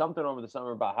Beal said something over the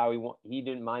summer about how he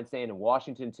didn't mind staying in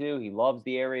Washington, too. He loves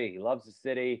the area. He loves the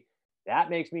city. That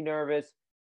makes me nervous.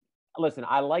 Listen,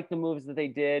 I like the moves that they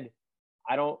did.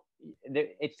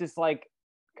 It's just like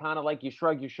kind of like you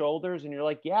shrug your shoulders and you're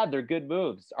like, yeah, they're good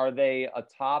moves. Are they a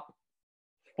top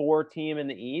 4 team in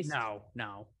the East?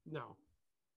 No.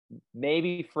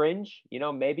 Maybe fringe,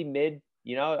 maybe mid,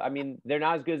 they're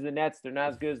not as good as the Nets. They're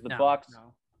not as good as the Bucks.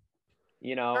 No.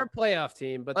 They're a playoff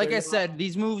team, but like I said,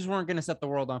 these moves weren't going to set the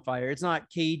world on fire. It's not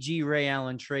KG, Ray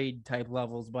Allen trade type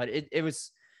levels, but it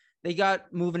was, they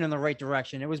got moving in the right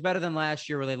direction. It was better than last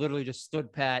year where they literally just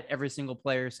stood pat, every single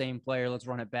player, same player, let's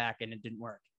run it back, and it didn't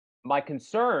work. My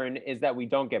concern is that we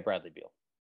don't get Bradley Beal.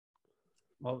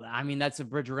 Well, that's a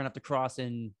bridge we're going to have to cross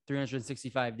in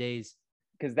 365 days.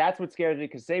 Because that's what scares me.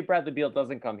 Because say Bradley Beal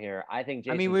doesn't come here, I think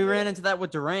we ran into that with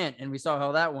Durant, and we saw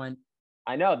how that went.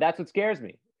 I know. That's what scares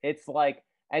me. It's like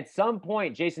at some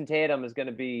point, Jason Tatum is going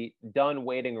to be done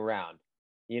waiting around.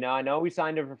 I know we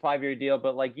signed him for a 5-year deal,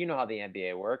 but how the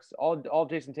NBA works. All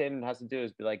Jason Tatum has to do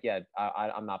is be like, yeah,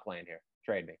 I'm not playing here.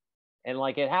 Trade me. And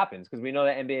it happens because we know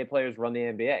that NBA players run the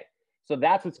NBA. So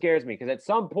that's what scares me, because at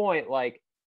some point,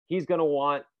 he's going to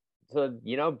want to,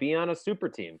 be on a super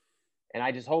team. And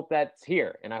I just hope that's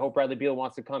here. And I hope Bradley Beal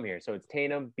wants to come here. So it's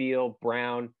Tatum, Beal,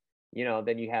 Brown,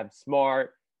 then you have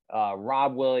Smart,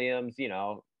 Rob Williams,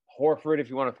 Horford, if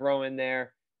you want to throw in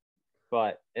there.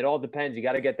 But it all depends. You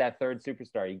got to get that third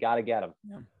superstar. You got to get him.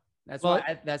 Yeah.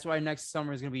 That's why next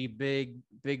summer is going to be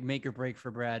big make or break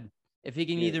for Brad. If he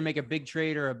can either make a big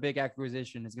trade or a big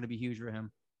acquisition, it's going to be huge for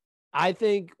him. I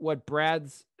think what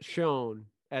Brad's shown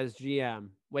as GM,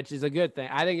 which is a good thing,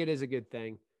 I think it is a good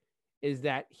thing, is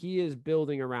that he is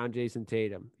building around Jason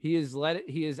Tatum. He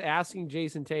is asking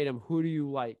Jason Tatum, who do you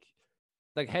like?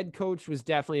 Like, head coach was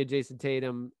definitely a Jason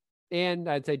Tatum, and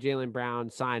I'd say Jaylen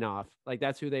Brown sign off.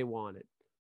 That's who they wanted.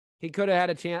 He could have had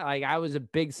a chance. I was a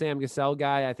big Sam Cassell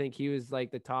guy. I think he was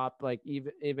the top,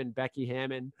 even Becky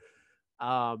Hammond.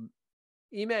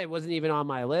 Ime wasn't even on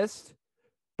my list,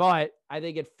 but I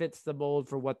think it fits the mold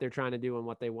for what they're trying to do and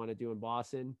what they want to do in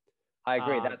Boston. I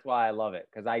agree. That's why I love it,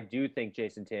 because I do think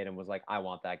Jason Tatum was like, I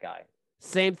want that guy.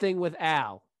 Same thing with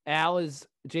Al. Al is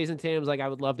Jason Tatum's I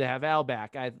would love to have Al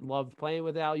back. I loved playing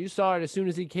with Al. You saw it as soon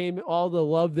as he came, all the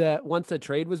love that once the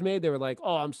trade was made, they were like,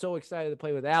 oh, I'm so excited to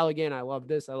play with Al again. I love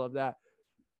this. I love that.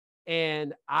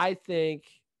 And I think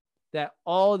that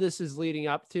all of this is leading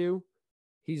up to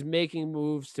he's making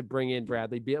moves to bring in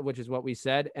Bradley Beal, which is what we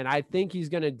said. And I think he's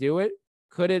going to do it.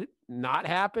 Could it not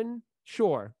happen?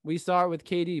 Sure. We saw it with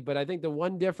KD, but I think the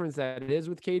one difference that it is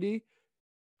with KD,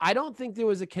 I don't think there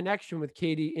was a connection with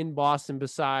KD in Boston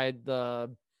beside the,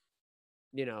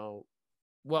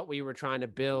 what we were trying to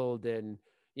build and,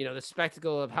 the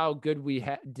spectacle of how good we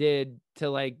did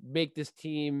to make this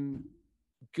team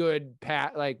good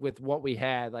with what we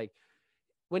had.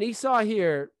 When he saw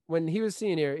here, when he was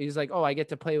seeing here, he's like, oh, I get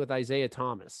to play with Isaiah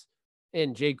Thomas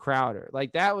and Jay Crowder.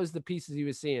 That was the pieces he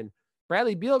was seeing.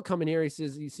 Bradley Beal coming here, he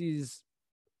says he sees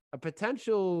a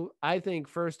potential, I think,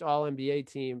 first All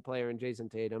NBA team player in Jason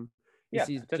Tatum. He Yeah,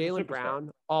 sees potential Jalen superstar.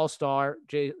 Brown, All-Star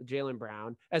Jalen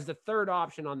Brown, as the third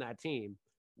option on that team.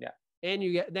 Yeah. And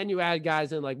you add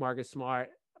guys in like Marcus Smart,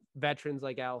 veterans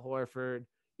like Al Horford,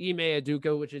 Ime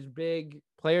Aduka, which is big.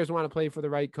 Players want to play for the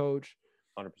right coach.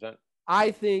 100%.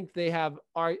 I think they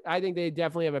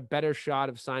definitely have a better shot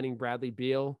of signing Bradley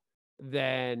Beal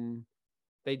than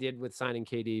they did with signing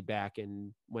KD back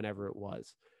in whenever it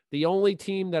was. The only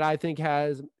team that I think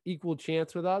has equal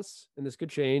chance with us, and this could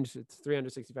change, it's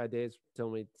 365 days till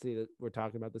we see that we're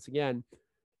talking about this again,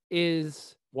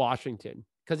 is Washington.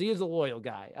 Because he is a loyal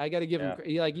guy. I got to give him,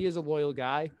 he is a loyal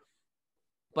guy.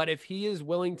 But if he is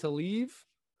willing to leave,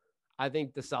 I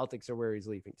think the Celtics are where he's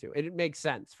leaving to. It makes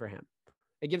sense for him.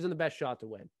 It gives him the best shot to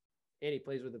win. And he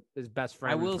plays with his best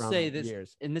friend. I will say this,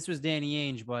 years. and this was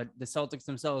Danny Ainge, but the Celtics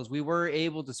themselves, we were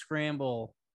able to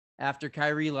scramble after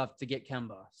Kyrie left to get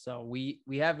Kemba. So we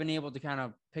have been able to kind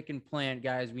of pick and plant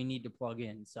guys we need to plug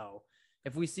in. So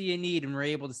if we see a need and we're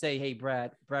able to say, hey,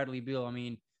 Bradley Beal, I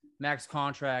mean, max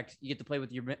contract, you get to play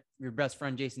with your best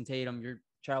friend, Jason Tatum, your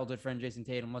childhood friend, Jason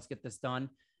Tatum. Let's get this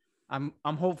done. I'm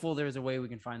hopeful there's a way we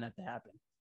can find that to happen.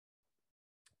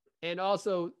 And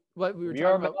also what we were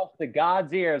Your talking about, mouth to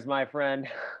God's ears, my friend.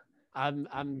 I'm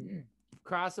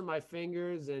crossing my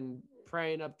fingers and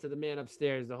praying up to the man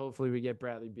upstairs that hopefully we get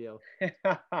Bradley Beal.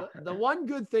 The one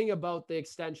good thing about the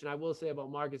extension, I will say about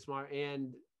Marcus Smart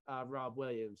and Rob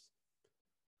Williams,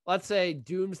 let's say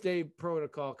doomsday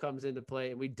protocol comes into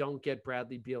play and we don't get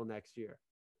Bradley Beal next year.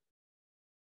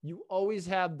 You always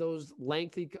have those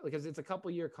lengthy, because it's a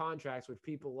couple-year contracts, which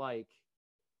people like,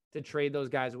 to trade those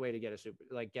guys away to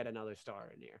get another star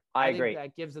in here. I agree. Think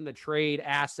that gives them the trade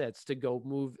assets to go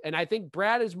move. And I think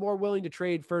Brad is more willing to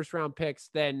trade first-round picks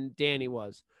than Danny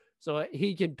was. So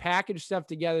he can package stuff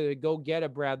together to go get a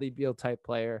Bradley Beal type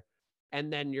player.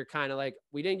 And then you're kind of like,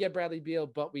 we didn't get Bradley Beal,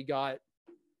 but we got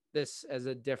this as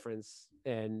a difference.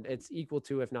 And it's equal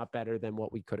to, if not better than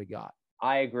what we could have got.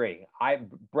 I agree.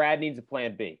 Brad needs a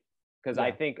plan B, because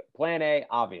I think plan A,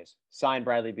 obvious, sign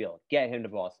Bradley Beal, get him to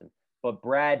Boston. But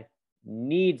Brad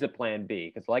needs a plan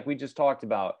B, because like we just talked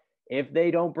about, if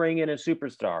they don't bring in a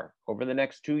superstar over the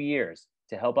next 2 years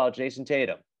to help out Jason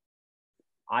Tatum,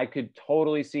 I could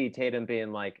totally see Tatum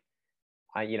being like,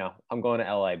 I'm going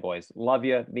to LA, boys. Love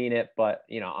you, mean it, but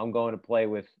I'm going to play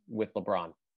with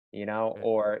LeBron,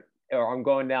 or I'm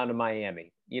going down to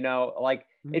Miami.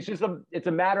 It's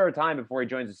a matter of time before he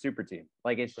joins a super team.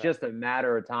 Like, it's just a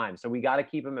matter of time. So we got to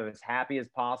keep him as happy as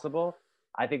possible.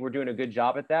 I think we're doing a good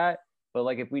job at that. But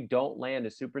like, if we don't land a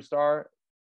superstar,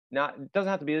 it doesn't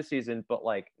have to be this season, but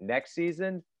like next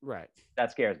season, right?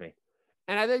 That scares me.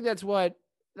 And I think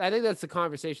that's the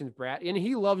conversations Brad, and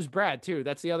he loves Brad too.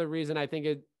 That's the other reason I think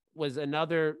it was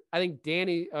another. I think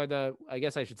Danny, I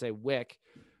guess I should say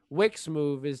Wick's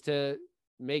move is to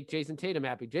make Jason Tatum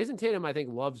happy. Jason Tatum, I think,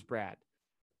 loves Brad,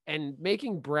 and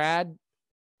making Brad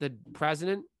the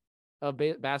president of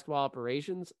basketball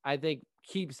operations, I think,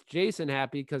 keeps Jason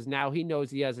happy, because now he knows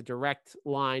he has a direct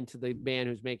line to the man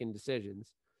who's making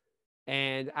decisions.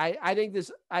 And I think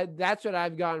that's what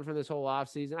I've gotten from this whole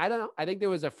offseason. I think there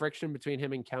was a friction between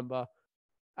him and Kemba.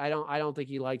 I don't think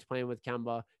he liked playing with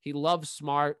Kemba. He loves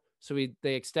Smart, so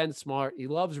they extend Smart. He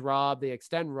loves Rob. They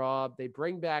extend Rob. They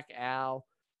bring back Al.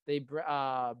 They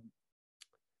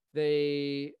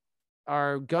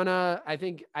are gonna. I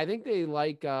think they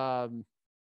like.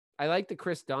 I like the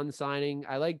Chris Dunn signing.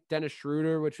 I like Dennis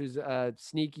Schroeder, which was a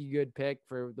sneaky good pick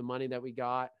for the money that we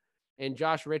got. And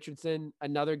Josh Richardson,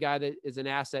 another guy that is an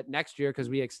asset next year, because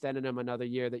we extended him another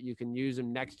year, that you can use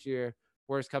him next year.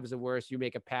 Worst comes to worst, you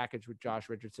make a package with Josh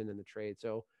Richardson in the trade.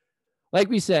 So like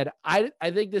we said, I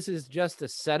think this is just a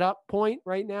setup point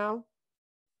right now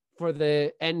for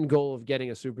the end goal of getting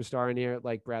a superstar in here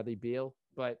like Bradley Beal.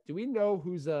 But do we know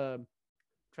who's trying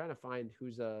to find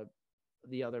who's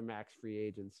the other max free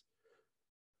agents?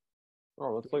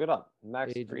 Oh, let's look it up.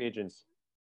 Max free agents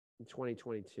in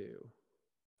 2022.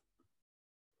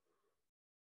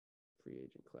 Free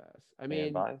agent class.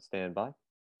 Stand by.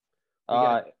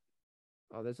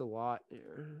 There's a lot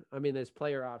here. I mean, there's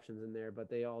player options in there, but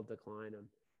they all decline them.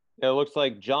 It looks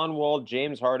like John Wall,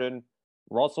 James Harden,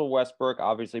 Russell Westbrook,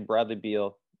 obviously Bradley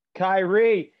Beal,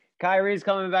 Kyrie. Kyrie's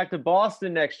coming back to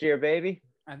Boston next year, baby.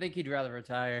 I think he'd rather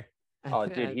retire. Oh,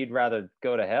 dude, he'd rather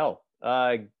go to hell.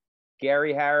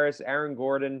 Gary Harris, Aaron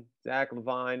Gordon, Zach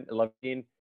Levine,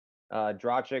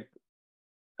 Dragic.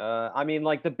 I mean,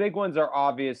 like, the big ones are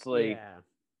obviously. Yeah.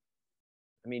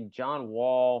 I mean, John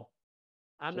Wall.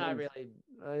 I'm not really.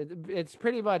 It's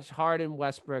pretty much Harden,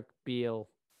 Westbrook, Beal.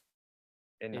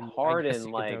 And I guess Harden, you could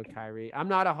throw like, Kyrie. I'm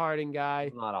not a Harden guy.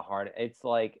 I'm not a Harden. It's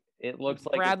like it looks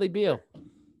like Bradley Beal.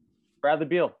 Bradley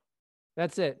Beal.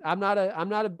 That's it.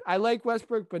 I like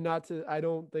Westbrook, but not to. I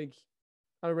don't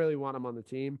really want him on the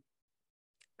team.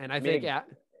 And I think,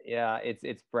 yeah,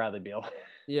 it's Bradley Beal.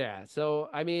 yeah. So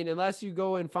I mean, unless you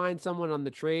go and find someone on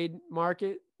the trade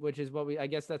market, which is I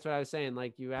guess that's what I was saying.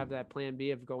 Like you have that plan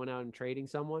B of going out and trading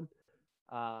someone.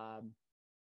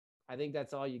 I think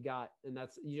that's all you got, and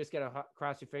you just gotta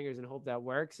cross your fingers and hope that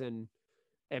works. And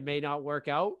it may not work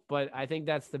out, but I think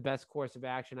that's the best course of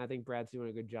action. I think Brad's doing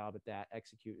a good job at that,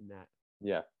 executing that.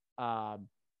 Yeah.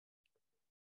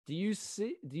 Do you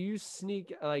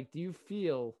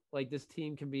feel like this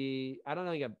team can be, I don't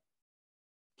know, like a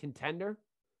contender,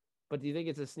 but do you think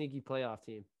it's a sneaky playoff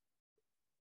team?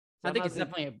 I think it's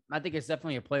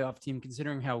definitely a playoff team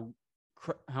considering how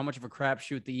much of a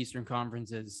crapshoot the Eastern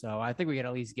Conference is. So I think we could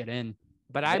at least get in.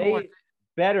 But They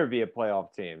better be a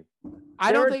playoff team.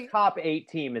 I don't think top 8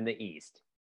 team in the East.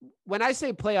 When I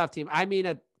say playoff team, I mean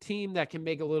a team that can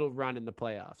make a little run in the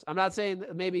playoffs. I'm not saying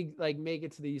maybe like make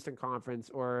it to the Eastern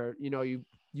Conference or,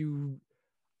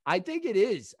 I think it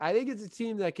is. I think it's a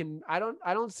team that can, I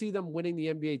don't see them winning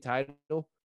the NBA title,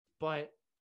 but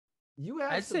you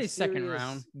have I'd say second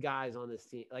round guys on this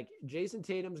team. Like Jason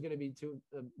Tatum's going to be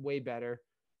way better.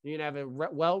 You're going to have a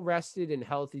well-rested and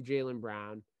healthy Jaylen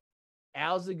Brown.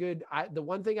 Al's the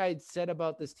one thing I said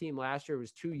about this team last year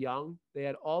was too young. They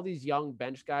had all these young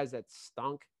bench guys that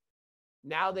stunk.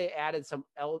 Now they added some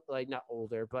not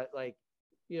older, but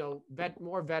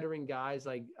more veteran guys.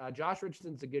 Like Josh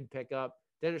Richardson's a good pickup.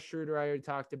 Dennis Schroeder I already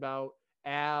talked about.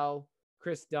 Al,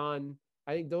 Chris Dunn.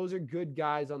 I think those are good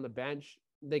guys on the bench.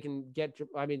 They can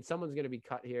someone's going to be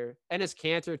cut here. Enes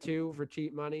Kanter too for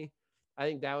cheap money. I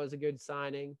think that was a good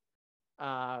signing.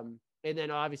 And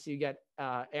then obviously you get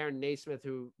Aaron Naismith,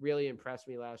 who really impressed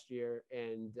me last year,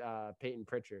 and Peyton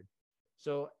Pritchard.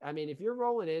 So, I mean, if you're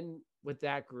rolling in with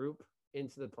that group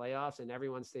into the playoffs and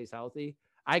everyone stays healthy,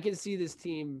 I can see this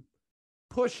team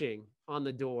pushing on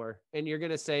the door. And you're going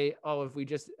to say, oh,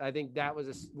 I think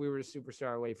we were a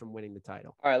superstar away from winning the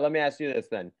title. All right, let me ask you this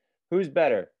then. Who's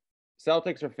better,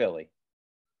 Celtics or Philly?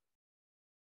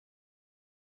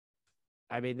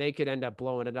 I mean, they could end up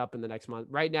blowing it up in the next month.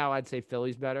 Right now, I'd say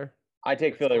Philly's better. I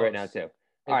take Philly right now too.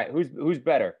 All right, who's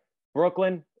better,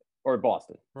 Brooklyn or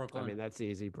Boston? Brooklyn. I mean, that's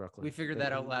easy. Brooklyn. We figured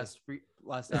that out last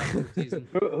season.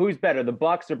 Who's better, the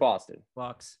Bucks or Boston?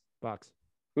 Bucks.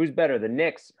 Who's better, the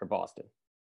Knicks or Boston?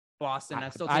 Boston.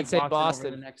 I'd say Boston.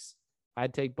 Over the Knicks.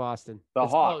 I'd take Boston. The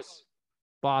Hawks. Close.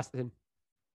 Boston.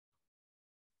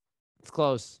 It's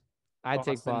close. I'd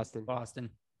take Boston.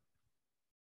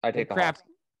 I take the Hawks.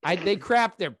 They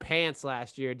crapped their pants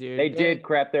last year, dude. They did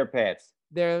crap their pants.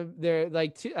 They're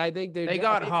like I think they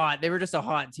got hot. They were just a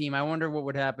hot team. I wonder what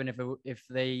would happen if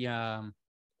they kind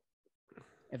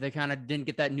of didn't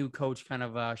get that new coach kind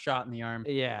of shot in the arm.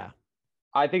 Yeah,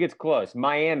 I think it's close.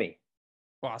 Miami,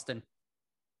 Boston.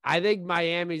 I think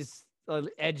Miami's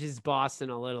edges Boston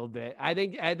a little bit. I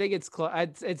think it's close.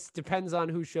 It depends on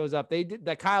who shows up. They did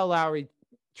the Kyle Lowry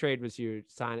trade was huge.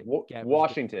 Signing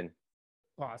Washington,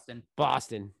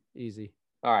 Boston, easy.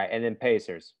 All right, and then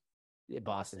Pacers. Yeah,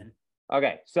 Boston.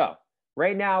 Okay, so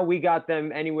right now we got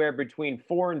them anywhere between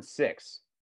 4 and 6.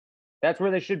 That's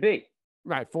where they should be.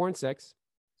 Right, 4 and 6.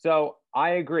 So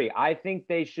I agree. I think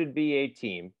they should be a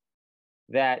team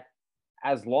that,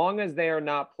 as long as they are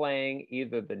not playing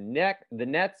either the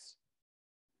Nets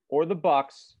or the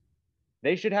Bucks,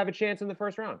 they should have a chance in the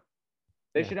first round.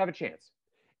 They should have a chance.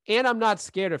 And I'm not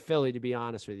scared of Philly, to be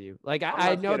honest with you. Like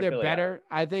I know they're better.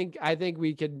 I think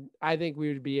we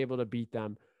would be able to beat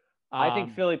them. I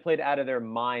think Philly played out of their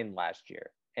mind last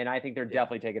year, and I think they're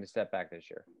definitely taking a step back this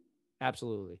year.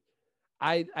 Absolutely.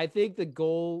 I think the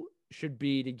goal should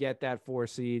be to get that 4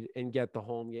 seed and get the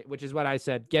home game, which is what I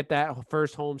said. Get that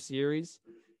first home series,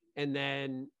 and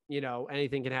then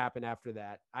anything can happen after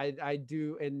that. I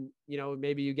do, and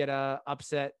maybe you get a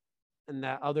upset on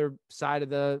that other side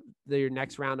of your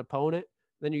next round opponent,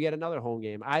 then you get another home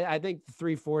game. I think the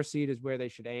 3-4 seed is where they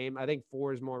should aim. I think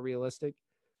 4 is more realistic,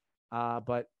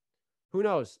 but who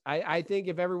knows? I think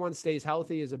if everyone stays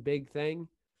healthy is a big thing,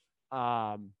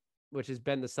 which has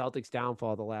been the Celtics'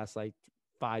 downfall the last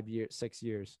 6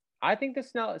 years. I think the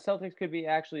Celtics could be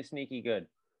actually sneaky good.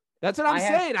 That's what I'm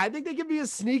saying. I think they could be a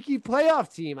sneaky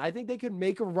playoff team. I think they could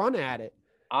make a run at it.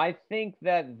 I think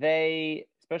that they,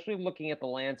 especially looking at the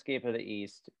landscape of the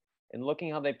East and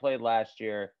looking how they played last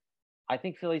year, I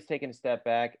think Philly's taking a step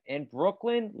back. And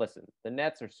Brooklyn, listen, the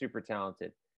Nets are super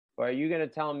talented. But are you going to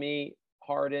tell me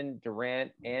Harden,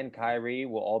 Durant, and Kyrie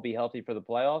will all be healthy for the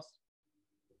playoffs?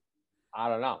 I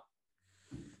don't know.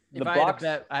 The If I had Bucks.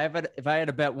 to bet, if I had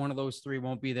to bet, one of those three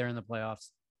won't be there in the playoffs.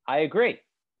 I agree.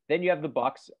 Then you have the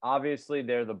Bucks. Obviously,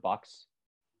 they're the Bucks,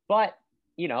 but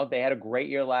they had a great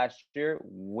year last year,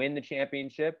 win the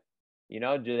championship.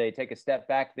 Do they take a step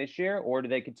back this year, or do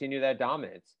they continue that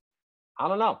dominance? I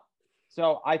don't know.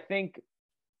 So I think.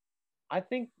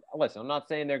 Listen, I'm not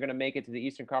saying they're going to make it to the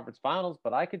Eastern Conference Finals,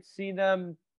 but I could see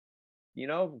them,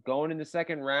 going in the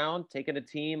second round, taking a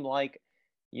team like,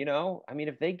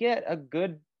 if they get a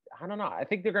good, I don't know. I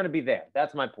think they're going to be there.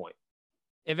 That's my point.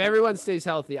 If everyone stays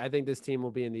healthy, I think this team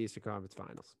will be in the Eastern Conference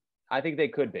Finals. I think they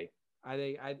could be. I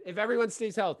think if everyone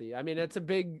stays healthy, it's a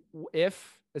big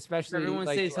if, especially If everyone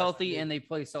like, stays healthy and they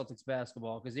play Celtics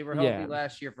basketball, because they were healthy Yeah.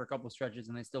 last year for a couple stretches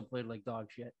and they still played like dog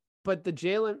shit. But the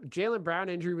Jaylen Brown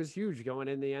injury was huge going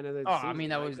in the end of the season. I mean,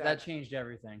 that changed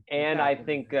everything. And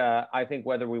Exactly. I think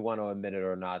whether we want to admit it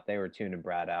or not, they were tuning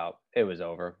Brad out. It was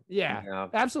over. Yeah,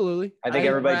 absolutely. I think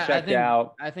everybody checked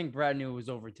out. I think Brad knew it was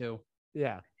over too.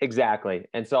 Yeah. Exactly.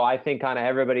 And so I think kind of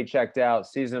everybody checked out.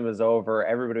 Season was over.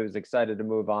 Everybody was excited to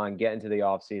move on, get into the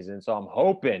offseason. So I'm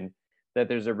hoping that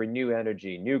there's a renewed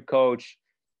energy, new coach.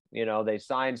 They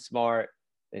signed Smart.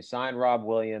 They signed Rob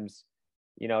Williams.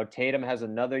 Tatum has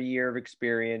another year of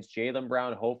experience. Jaylen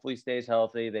Brown hopefully stays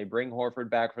healthy. They bring Horford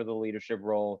back for the leadership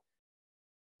role.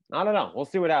 I don't know. We'll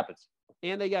see what happens.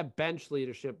 And they got bench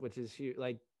leadership, which is huge.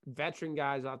 Like veteran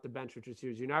guys off the bench, which is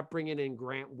huge. You're not bringing in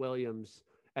Grant Williams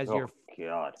as your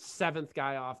seventh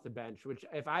guy off the bench, which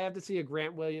if I have to see a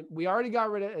Grant Williams, we already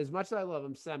got rid of, as much as I love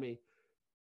him, Semi.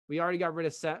 We already got rid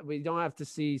of we don't have to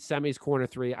see Semi's corner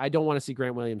three. I don't want to see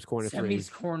Grant Williams corner three. Semi's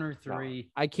corner three.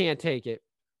 I can't take it.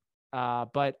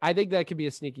 But I think that could be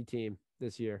a sneaky team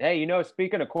this year. Hey,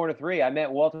 speaking of corner three, I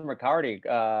met Walter McCarty.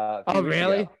 Oh,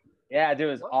 really? Ago. Yeah, dude,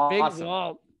 it was awesome. Big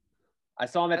Walt. I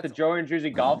saw him at the Joe and Jersey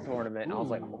golf tournament, and I was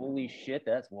like, holy shit,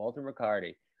 that's Walter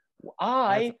McCarty.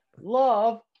 I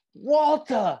love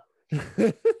Walter.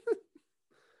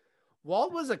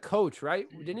 Walt was a coach, right?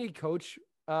 Didn't he coach?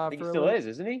 I think he still is,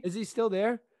 isn't he? Is he still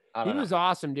there? He was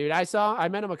awesome, dude. I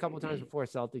met him a couple of times before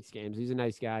Celtics games. He's a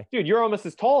nice guy. Dude, you're almost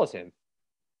as tall as him.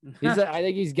 I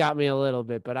think he's got me a little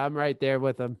bit, but I'm right there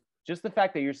with him. Just the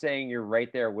fact that you're saying you're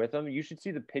right there with him, you should see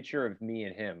the picture of me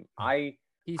and him.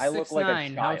 He's I look 6'9". like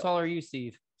a child. How tall are you,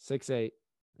 Steve? 6'8".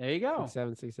 There you go.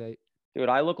 6'7", 6'8". Dude,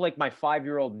 I look like my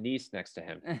 5-year-old niece next to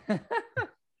him.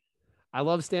 I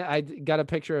love I got a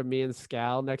picture of me and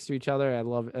Scal next to each other.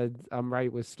 I'm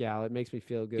right with Scal. It makes me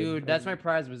feel good. Dude, that's my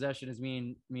prized possession is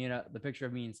me and the picture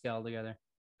of me and Scal together.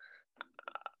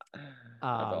 That's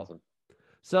awesome.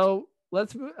 So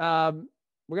let's we're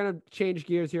gonna change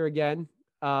gears here again.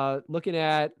 Looking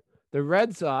at the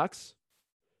Red Sox,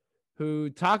 who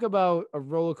talk about a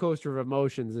roller coaster of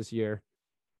emotions this year.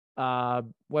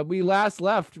 When we last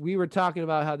left, we were talking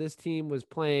about how this team was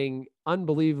playing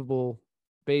unbelievable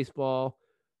baseball.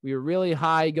 We were really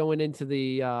high going into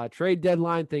the trade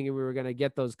deadline, thinking we were going to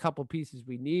get those couple pieces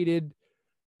we needed,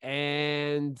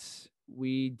 and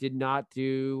we did not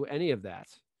do any of that.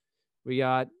 We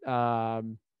got Kyle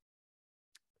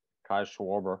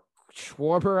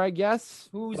Schwarber, I guess,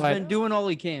 who's been doing all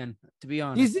he can, to be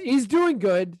honest. He's doing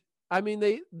good. I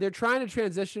mean, they're trying to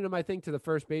transition him, I think, to the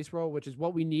first base role, which is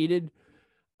what we needed.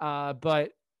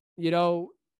 But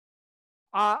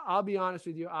I'll be honest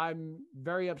with you, I'm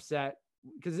very upset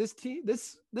because this team,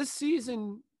 this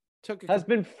season has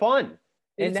been fun,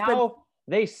 and now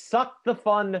they suck the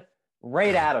fun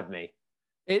right out of me.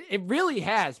 It really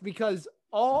has, because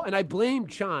and I blame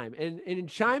Chime, and in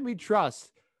Chime we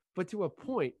trust. But to a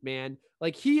point, man,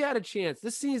 like he had a chance.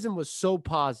 This season was so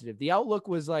positive. The outlook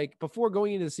was like, before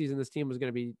going into the season, this team was going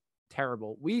to be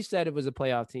terrible. We said it was a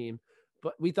playoff team,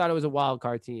 but we thought it was a wild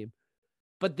card team.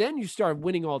 But then you started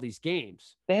winning all these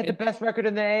games. They had the best record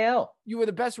in the AL. You were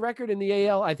the best record in the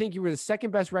AL. I think you were the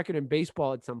second best record in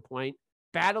baseball at some point,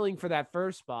 battling for that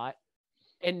first spot.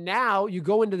 And now you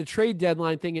go into the trade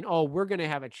deadline thinking, oh, we're going to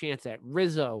have a chance at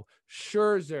Rizzo,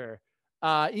 Scherzer,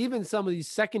 even some of these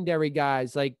secondary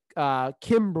guys like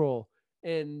Kimbrel,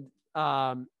 and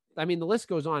I mean, the list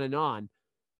goes on.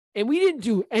 And we didn't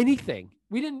do anything.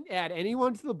 We didn't add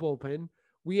anyone to the bullpen.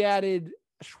 We added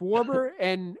Schwarber,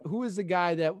 and who is the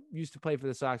guy that used to play for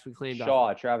the Sox? We claimed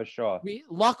Travis Shaw. We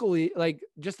luckily,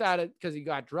 just added, because he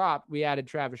got dropped, we added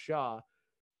Travis Shaw.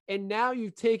 And now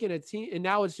you've taken a team, and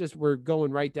now it's just we're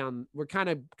going right down. We're kind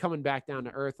of coming back down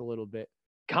to earth a little bit.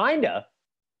 Kinda.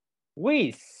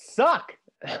 We suck.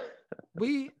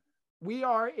 We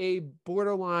are a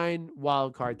borderline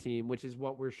wild card team, which is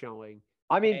what we're showing.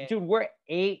 I mean, dude, we're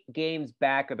 8 games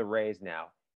back of the Rays now.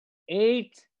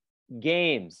 8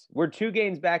 games. We're 2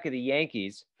 games back of the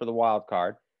Yankees for the wild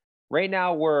card. Right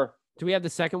now, we're Do we have the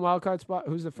second wild card spot?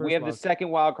 Who's the first? We have the second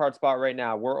wild card spot right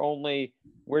now. We're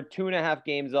 2.5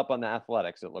 games up on the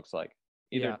Athletics. It looks like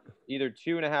either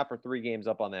 2.5 or 3 games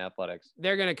up on the Athletics.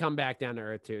 They're gonna come back down to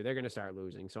earth too. They're gonna start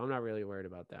losing, so I'm not really worried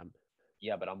about them.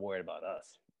 Yeah, but I'm worried about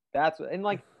us. And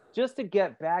like just to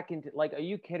get back into like, are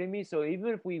you kidding me? So even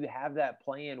if we have that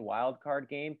play-in wild card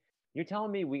game, you're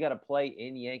telling me we got to play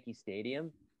in Yankee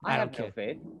Stadium? I have no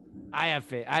faith. I have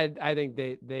faith. I think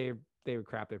they would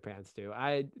crap their pants too.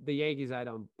 The Yankees I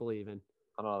don't believe in.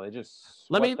 I don't know. They just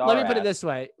let me put it this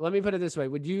way.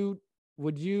 Who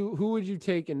would you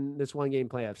take in this one game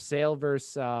playoff? Sale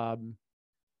versus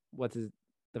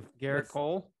Garrett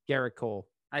Cole? Garrett Cole.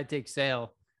 I'd take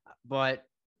Sale, but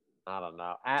I don't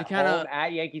know.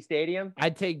 At Yankee Stadium?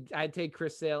 I'd take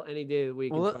Chris Sale any day of the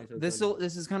week. Well, this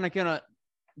is kind of gonna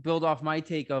build off my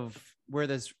take of where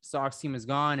this Sox team has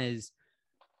gone. Is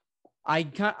I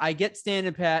get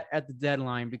standing pat at the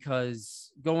deadline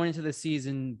because going into the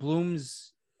season,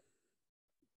 Bloom's,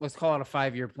 let's call it a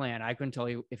 5-year plan. I couldn't tell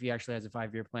you if he actually has a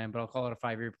 5-year plan, but I'll call it a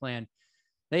 5-year plan.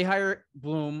 They hire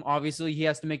Bloom. Obviously, he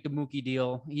has to make the Mookie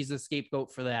deal. He's the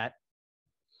scapegoat for that.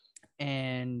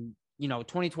 And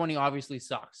 2020 obviously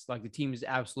sucks. Like the team is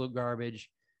absolute garbage.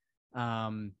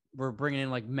 We're bringing in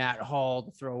like Matt Hall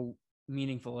to throw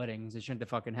meaningful innings. It shouldn't have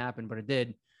fucking happened, but it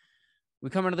did. We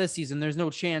come into this season, there's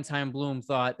no chance Chaim Bloom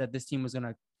thought that this team was going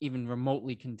to even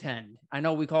remotely contend. I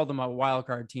know we called them a wild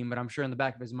card team, but I'm sure in the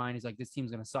back of his mind, he's like, this team's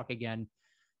going to suck again.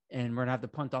 And we're going to have to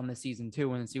punt on this season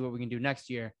too and see what we can do next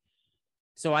year.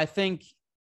 So I think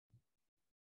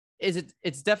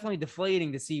it's definitely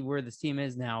deflating to see where this team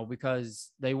is now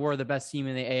because they were the best team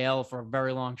in the AL for a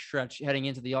very long stretch heading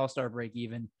into the All-Star break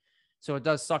even. So it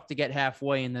does suck to get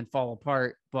halfway and then fall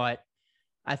apart. But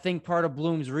I think part of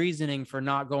Bloom's reasoning for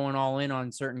not going all in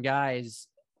on certain guys,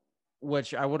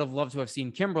 which I would have loved to have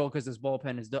seen Kimbrel because his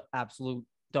bullpen is the absolute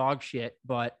dog shit.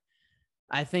 But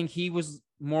I think he was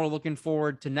more looking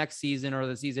forward to next season or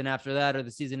the season after that or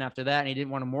the season after that. And he didn't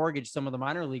want to mortgage some of the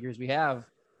minor leaguers we have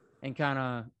and kind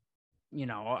of,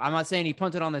 I'm not saying he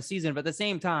punted on the season, but at the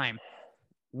same time,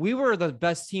 we were the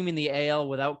best team in the AL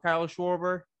without Kyle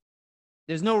Schwarber.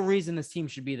 There's no reason this team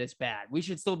should be this bad. We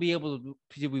should still be able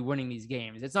to be winning these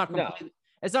games. It's not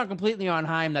completely on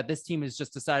Chaim that this team has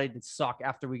just decided to suck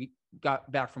after we got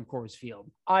back from Coors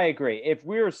Field. I agree. If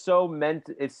we were so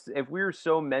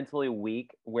mentally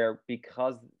weak where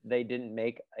because they didn't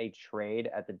make a trade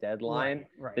at the deadline,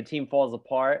 the team falls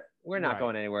apart, we're not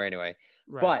going anywhere anyway.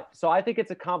 Right. But so I think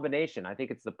it's a combination. I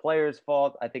think it's the players'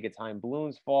 fault. I think it's Chaim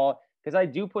Bloom's fault because I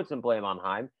do put some blame on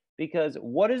Chaim. Because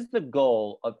what is the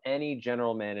goal of any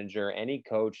general manager, any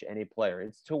coach, any player?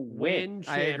 It's to win.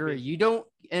 I agree. You don't,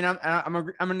 and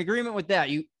I'm in agreement with that.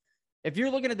 If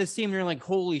you're looking at this team, and you're like,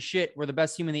 holy shit, we're the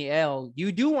best team in the AL.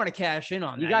 You do want to cash in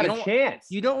on that. You got a chance.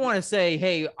 You don't want to say,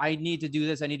 hey, I need to do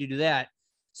this, I need to do that.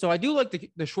 So I do like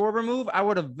the Schwarber move. I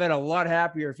would have been a lot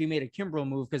happier if he made a Kimbrel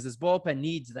move because this bullpen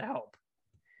needs the help.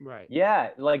 Right. Yeah,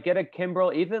 like get a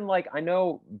Kimbrel. Even like I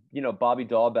know, Bobby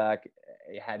Dahlbeck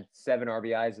had 7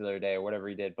 RBIs the other day or whatever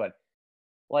he did. But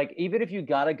like, even if you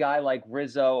got a guy like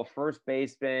Rizzo, first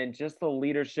baseman, just the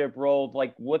leadership role,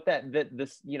 like what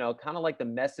this, kind of like the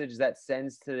message that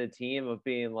sends to the team of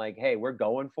being like, hey, we're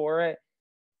going for it.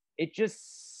 It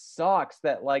just sucks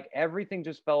that like everything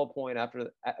just fell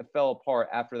apart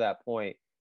after that point.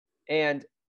 And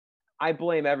I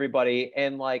blame everybody.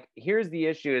 And like, here's the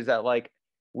issue is that like,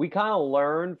 we kind of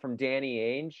learned from Danny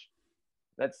Ainge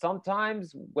that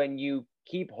sometimes when you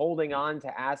keep holding on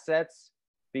to assets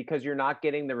because you're not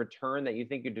getting the return that you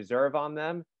think you deserve on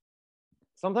them,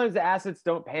 sometimes the assets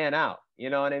don't pan out. You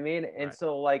know what I mean? And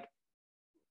so like,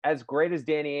 as great as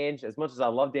Danny Ainge, as much as I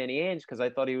love Danny Ainge, because I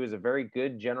thought he was a very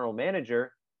good general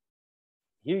manager,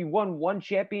 he won 1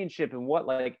 championship in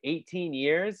like 18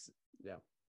 years. Yeah.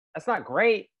 That's not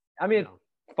great. I mean,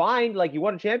 fine. Like you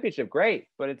won a championship. Great.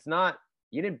 But it's not,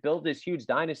 you didn't build this huge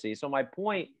dynasty. So my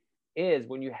point is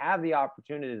when you have the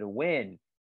opportunity to win,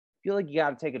 I feel like you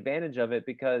got to take advantage of it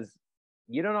because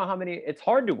you don't know how many, it's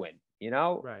hard to win,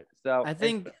 Right. So I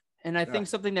think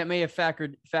something that may have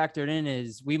factored in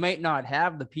is we might not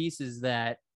have the pieces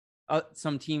that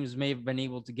some teams may have been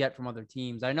able to get from other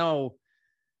teams. I know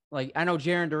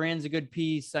Jarren Duran's a good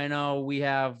piece. I know we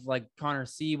have like Connor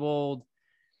Siebold,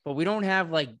 but we don't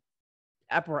have like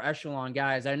upper echelon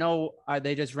guys. I know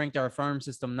they just ranked our farm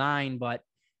system 9, but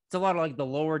it's a lot of like the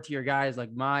lower tier guys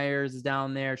like Myers is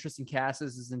down there. Tristan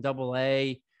Cassis is in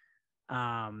AA.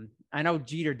 I know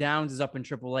Jeter Downs is up in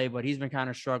AAA, but he's been kind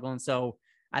of struggling. So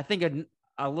I think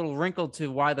a little wrinkle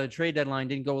to why the trade deadline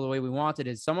didn't go the way we wanted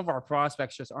is some of our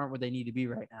prospects just aren't where they need to be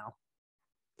right now.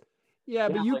 Yeah,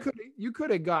 but Yeah, you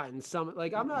could have gotten some.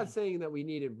 Like, I'm not saying that we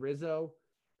needed Rizzo,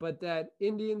 but that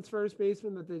Indians first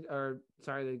baseman that they are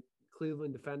sorry, the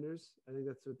Cleveland Defenders. I think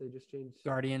that's what they just changed.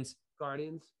 Guardians.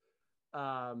 Guardians.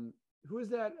 Who is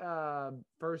that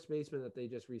first baseman that they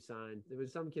just re-signed? There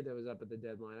was some kid that was up at the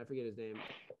deadline. I forget his name.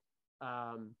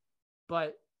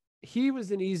 But he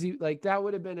was an easy, like, that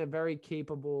would have been a very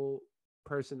capable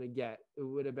person to get. It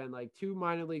would have been like 2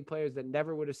 minor league players that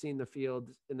never would have seen the field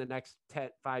in the next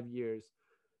 5 years.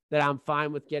 That I'm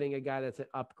fine with getting a guy that's an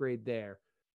upgrade there.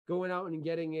 Going out and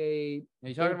getting a. Are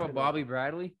you talking about Bobby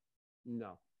Bradley?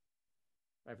 No,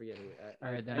 I forget who.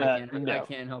 All right, then no. I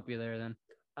can't help you there then.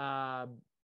 I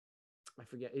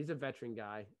forget. He's a veteran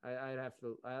guy. I'll have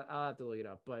to look it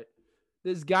up. But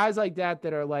there's guys like that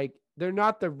are like, they're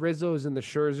not the Rizzos and the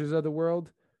Scherzers of the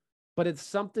world, but it's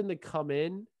something to come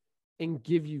in and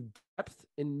give you depth.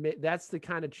 And that's the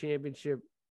kind of championship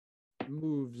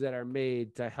moves that are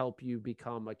made to help you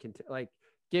become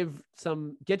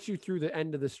get you through the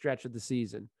end of the stretch of the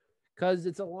season. Because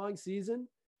it's a long season.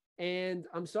 And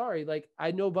I'm sorry, like,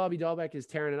 I know Bobby Dahlbeck is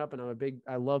tearing it up, and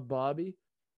I love Bobby,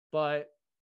 but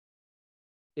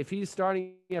if he's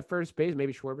starting at first base,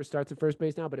 maybe Schwarber starts at first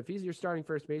base now, but if he's your starting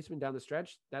first baseman down the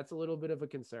stretch, that's a little bit of a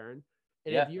concern.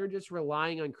 And if you're just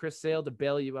relying on Chris Sale to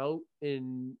bail you out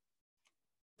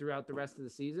throughout the rest of the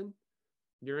season,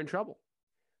 you're in trouble.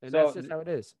 And that's just how it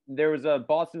is. There was a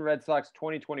Boston Red Sox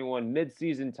 2021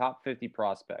 midseason top 50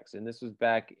 prospects, and this was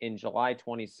back in July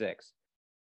 26.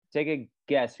 Take a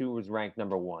guess who was ranked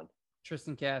number 1.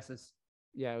 Tristan Cassis.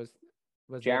 Yeah, it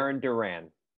was Jarren Duran.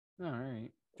 All right.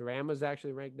 Duran was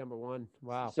actually ranked number 1.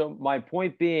 Wow. So my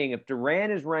point being, if Duran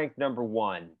is ranked number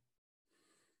 1,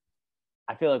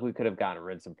 I feel like we could have gotten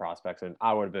rid of some prospects, and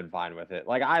I would have been fine with it.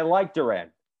 Like, I like Duran.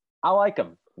 I like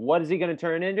him. What is he going to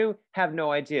turn into? Have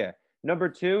no idea. Number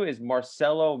 2 is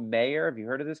Marcelo Mayer. Have you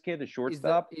heard of this kid, the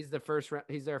shortstop? He's their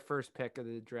first pick of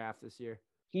the draft this year.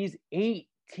 He's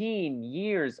 18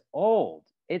 years old.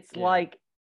 It's like,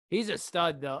 he's a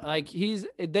stud though. Like,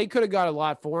 they could have got a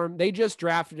lot for him. They just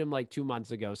drafted him like 2 months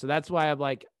ago. So that's why I'm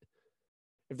like,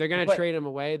 if they're going to trade him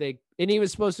away, and he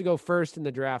was supposed to go first in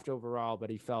the draft overall, but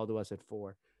he fell to us at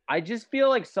 4. I just feel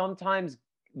like sometimes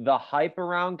the hype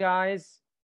around guys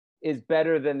is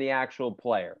better than the actual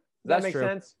player. Does that make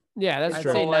sense? Yeah, that's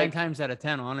true. I'd say 9 times out of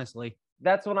 10, honestly.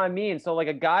 That's what I mean. So, like,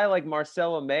 a guy like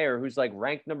Marcelo Mayer, who's like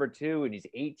ranked number 2 and he's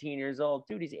 18 years old.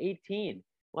 Dude, he's 18.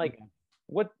 Like,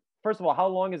 first of all, how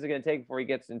long is it going to take before he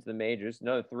gets into the majors?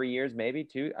 Another 3 years, maybe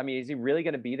 2? I mean, is he really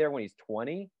going to be there when he's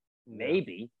 20?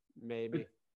 Maybe.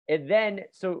 And then,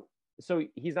 so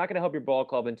he's not going to help your ball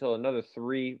club until another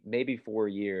 3, maybe 4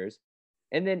 years.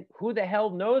 And then who the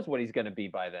hell knows what he's going to be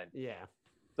by then? Yeah.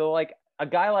 So, like, a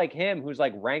guy like him who's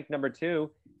like ranked number 2,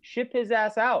 ship his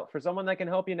ass out for someone that can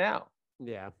help you now.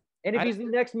 Yeah. And if he's the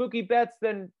next Mookie Betts,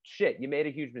 then shit, you made a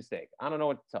huge mistake. I don't know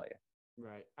what to tell you.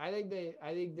 Right. I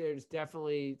think there's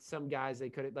definitely some guys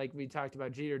they could have, like we talked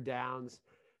about, Jeter Downs.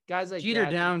 Guys like Jeter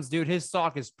Downs, dude, his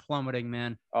stock is plummeting,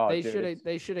 man. Oh, they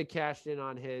should have cashed in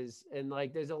on his. And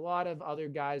like, there's a lot of other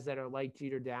guys that are like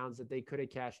Jeter Downs that they could have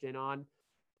cashed in on.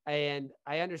 And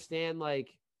I understand,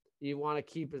 like, you want to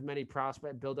keep as many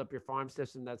prospects, build up your farm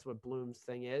system. That's what Bloom's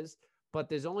thing is. But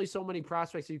there's only so many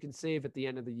prospects you can save at the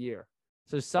end of the year.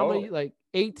 So somebody like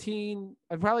 18,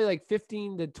 probably like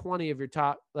 15 to 20 of your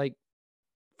top, like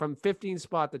from 15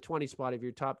 spot to 20 spot of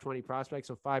your top 20 prospects,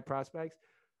 so 5 prospects,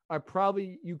 are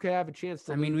probably, you could have a chance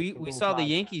to. I mean, we saw the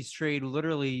Yankees trade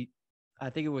literally,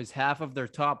 I think it was half of their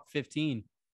top 15.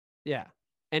 Yeah.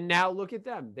 And now look at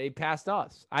them. They passed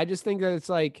us. I just think that it's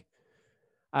like,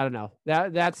 I don't know.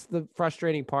 That's the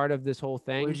frustrating part of this whole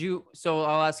thing. So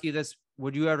I'll ask you this.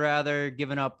 Would you have rather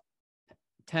given up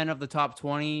 10 of the top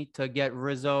 20 to get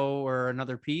Rizzo or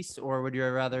another piece, or would you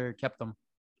have rather kept them?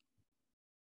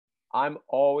 I'm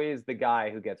always the guy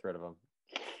who gets rid of them.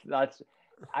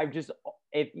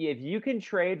 If you can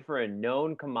trade for a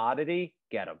known commodity,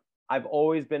 get them. I've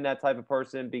always been that type of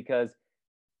person, because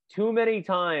too many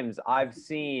times I've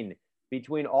seen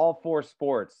between all 4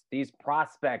 sports, these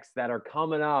prospects that are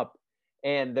coming up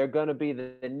and they're going to be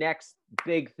the next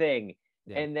big thing.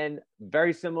 Yeah. And then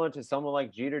very similar to someone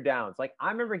like Jeter Downs. Like,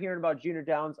 I remember hearing about Jeter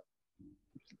Downs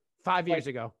 5 years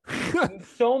ago.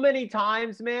 So many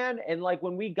times, man. And like,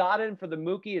 when we got in for the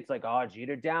Mookie, it's like, oh,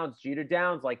 Jeter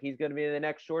Downs, like he's going to be the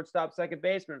next shortstop, second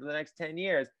baseman for the next 10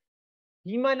 years.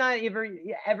 He might not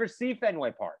ever see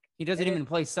Fenway Park. He doesn't even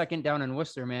play second down in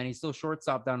Worcester, man. He's still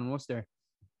shortstop down in Worcester.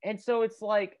 And so it's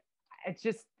like,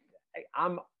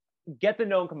 get the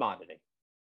known commodity.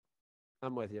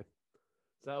 I'm with you.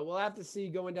 So we'll have to see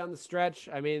going down the stretch.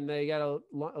 I mean, they got a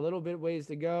little bit ways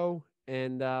to go.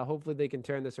 and hopefully they can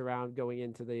turn this around going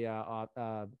into the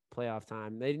playoff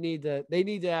time. They need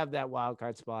to have that wild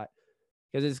card spot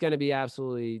because it's going to be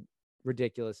absolutely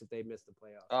ridiculous if they miss the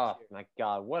playoffs. Oh my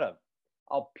God,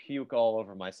 I'll puke all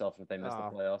over myself if they miss the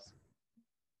playoffs.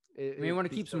 You may want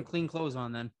to keep some clean clothes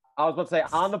on then. I was about to say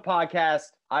on the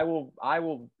podcast, I will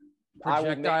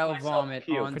projectile vomit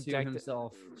puke. onto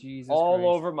himself. Jesus all Christ.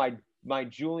 over my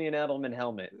Julian Edelman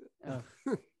helmet.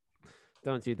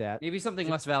 Don't do that. Maybe something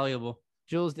less valuable.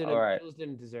 Jules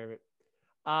didn't deserve it.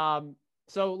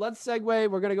 So let's segue.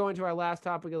 We're gonna go into our last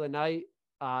topic of the night.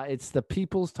 It's the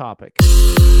people's topic.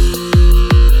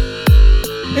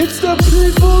 It's the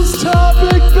people's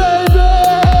topic, baby.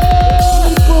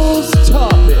 People's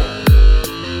topic.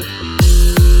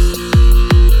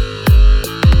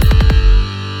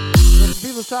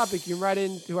 Topic, you can write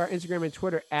into our Instagram and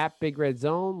Twitter at Big Red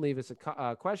Zone. Leave us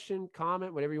a question,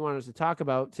 comment, whatever you want us to talk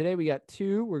about. Today we got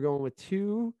two. We're going with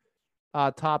two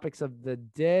topics of the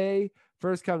day.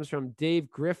 First comes from Dave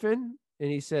Griffin,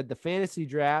 and he said the fantasy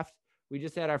draft. We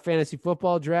just had our fantasy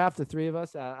football draft, the three of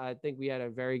us. I think we had a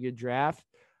very good draft.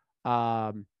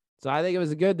 So I think it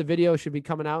was good. The video should be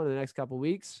coming out in the next couple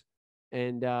weeks.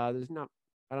 And I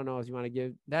don't know if you want to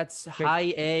give. That's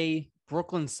high A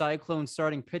Brooklyn Cyclone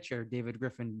starting pitcher, David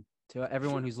Griffin, to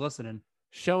everyone who's listening.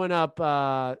 Showing up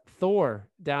Thor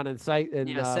down in sight.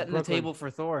 Setting Brooklyn. the table for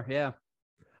Thor. Yeah.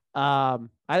 I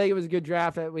think it was a good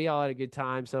draft. We all had a good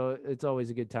time. So it's always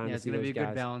a good time. Yeah, it's going to be a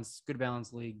good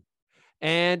balance league.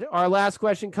 And our last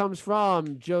question comes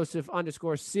from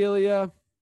Joseph_Celia.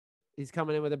 He's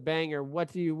coming in with a banger.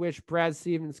 What do you wish Brad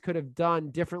Stevens could have done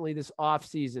differently this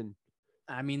offseason?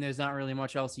 I mean, there's not really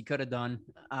much else he could have done.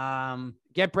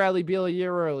 Get Bradley Beal a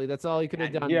year early. That's all he could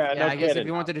have done. Yeah, I guess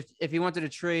if he wanted to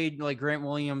trade like Grant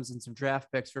Williams and some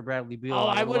draft picks for Bradley Beal. Oh,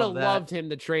 I would have loved him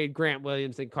to trade Grant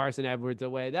Williams and Carson Edwards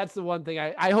away. That's the one thing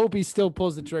I hope he still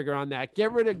pulls the trigger on that.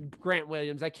 Get rid of Grant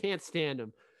Williams. I can't stand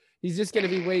him. He's just going to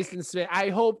be wasting space. I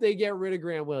hope they get rid of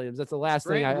Grant Williams. That's the last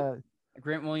thing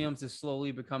Grant Williams is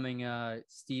slowly becoming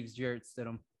Steve's Jarrett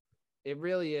Stidham. It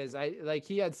really is.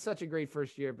 He had such a great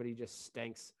first year, but he just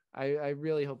stinks. I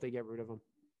really hope they get rid of him.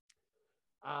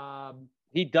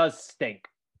 He does stink.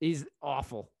 He's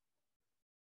awful.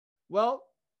 Well,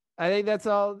 I think that's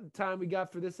all the time we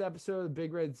got for this episode of the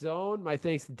Big Red Zone. My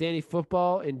thanks to Danny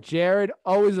Football and Jared.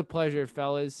 Always a pleasure,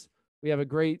 fellas. We have a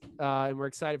great and we're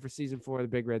excited for season 4 of the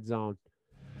Big Red Zone.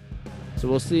 So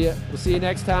we'll see you. We'll see you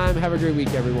next time. Have a great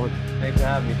week, everyone. Thanks for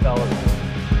having me, fellas.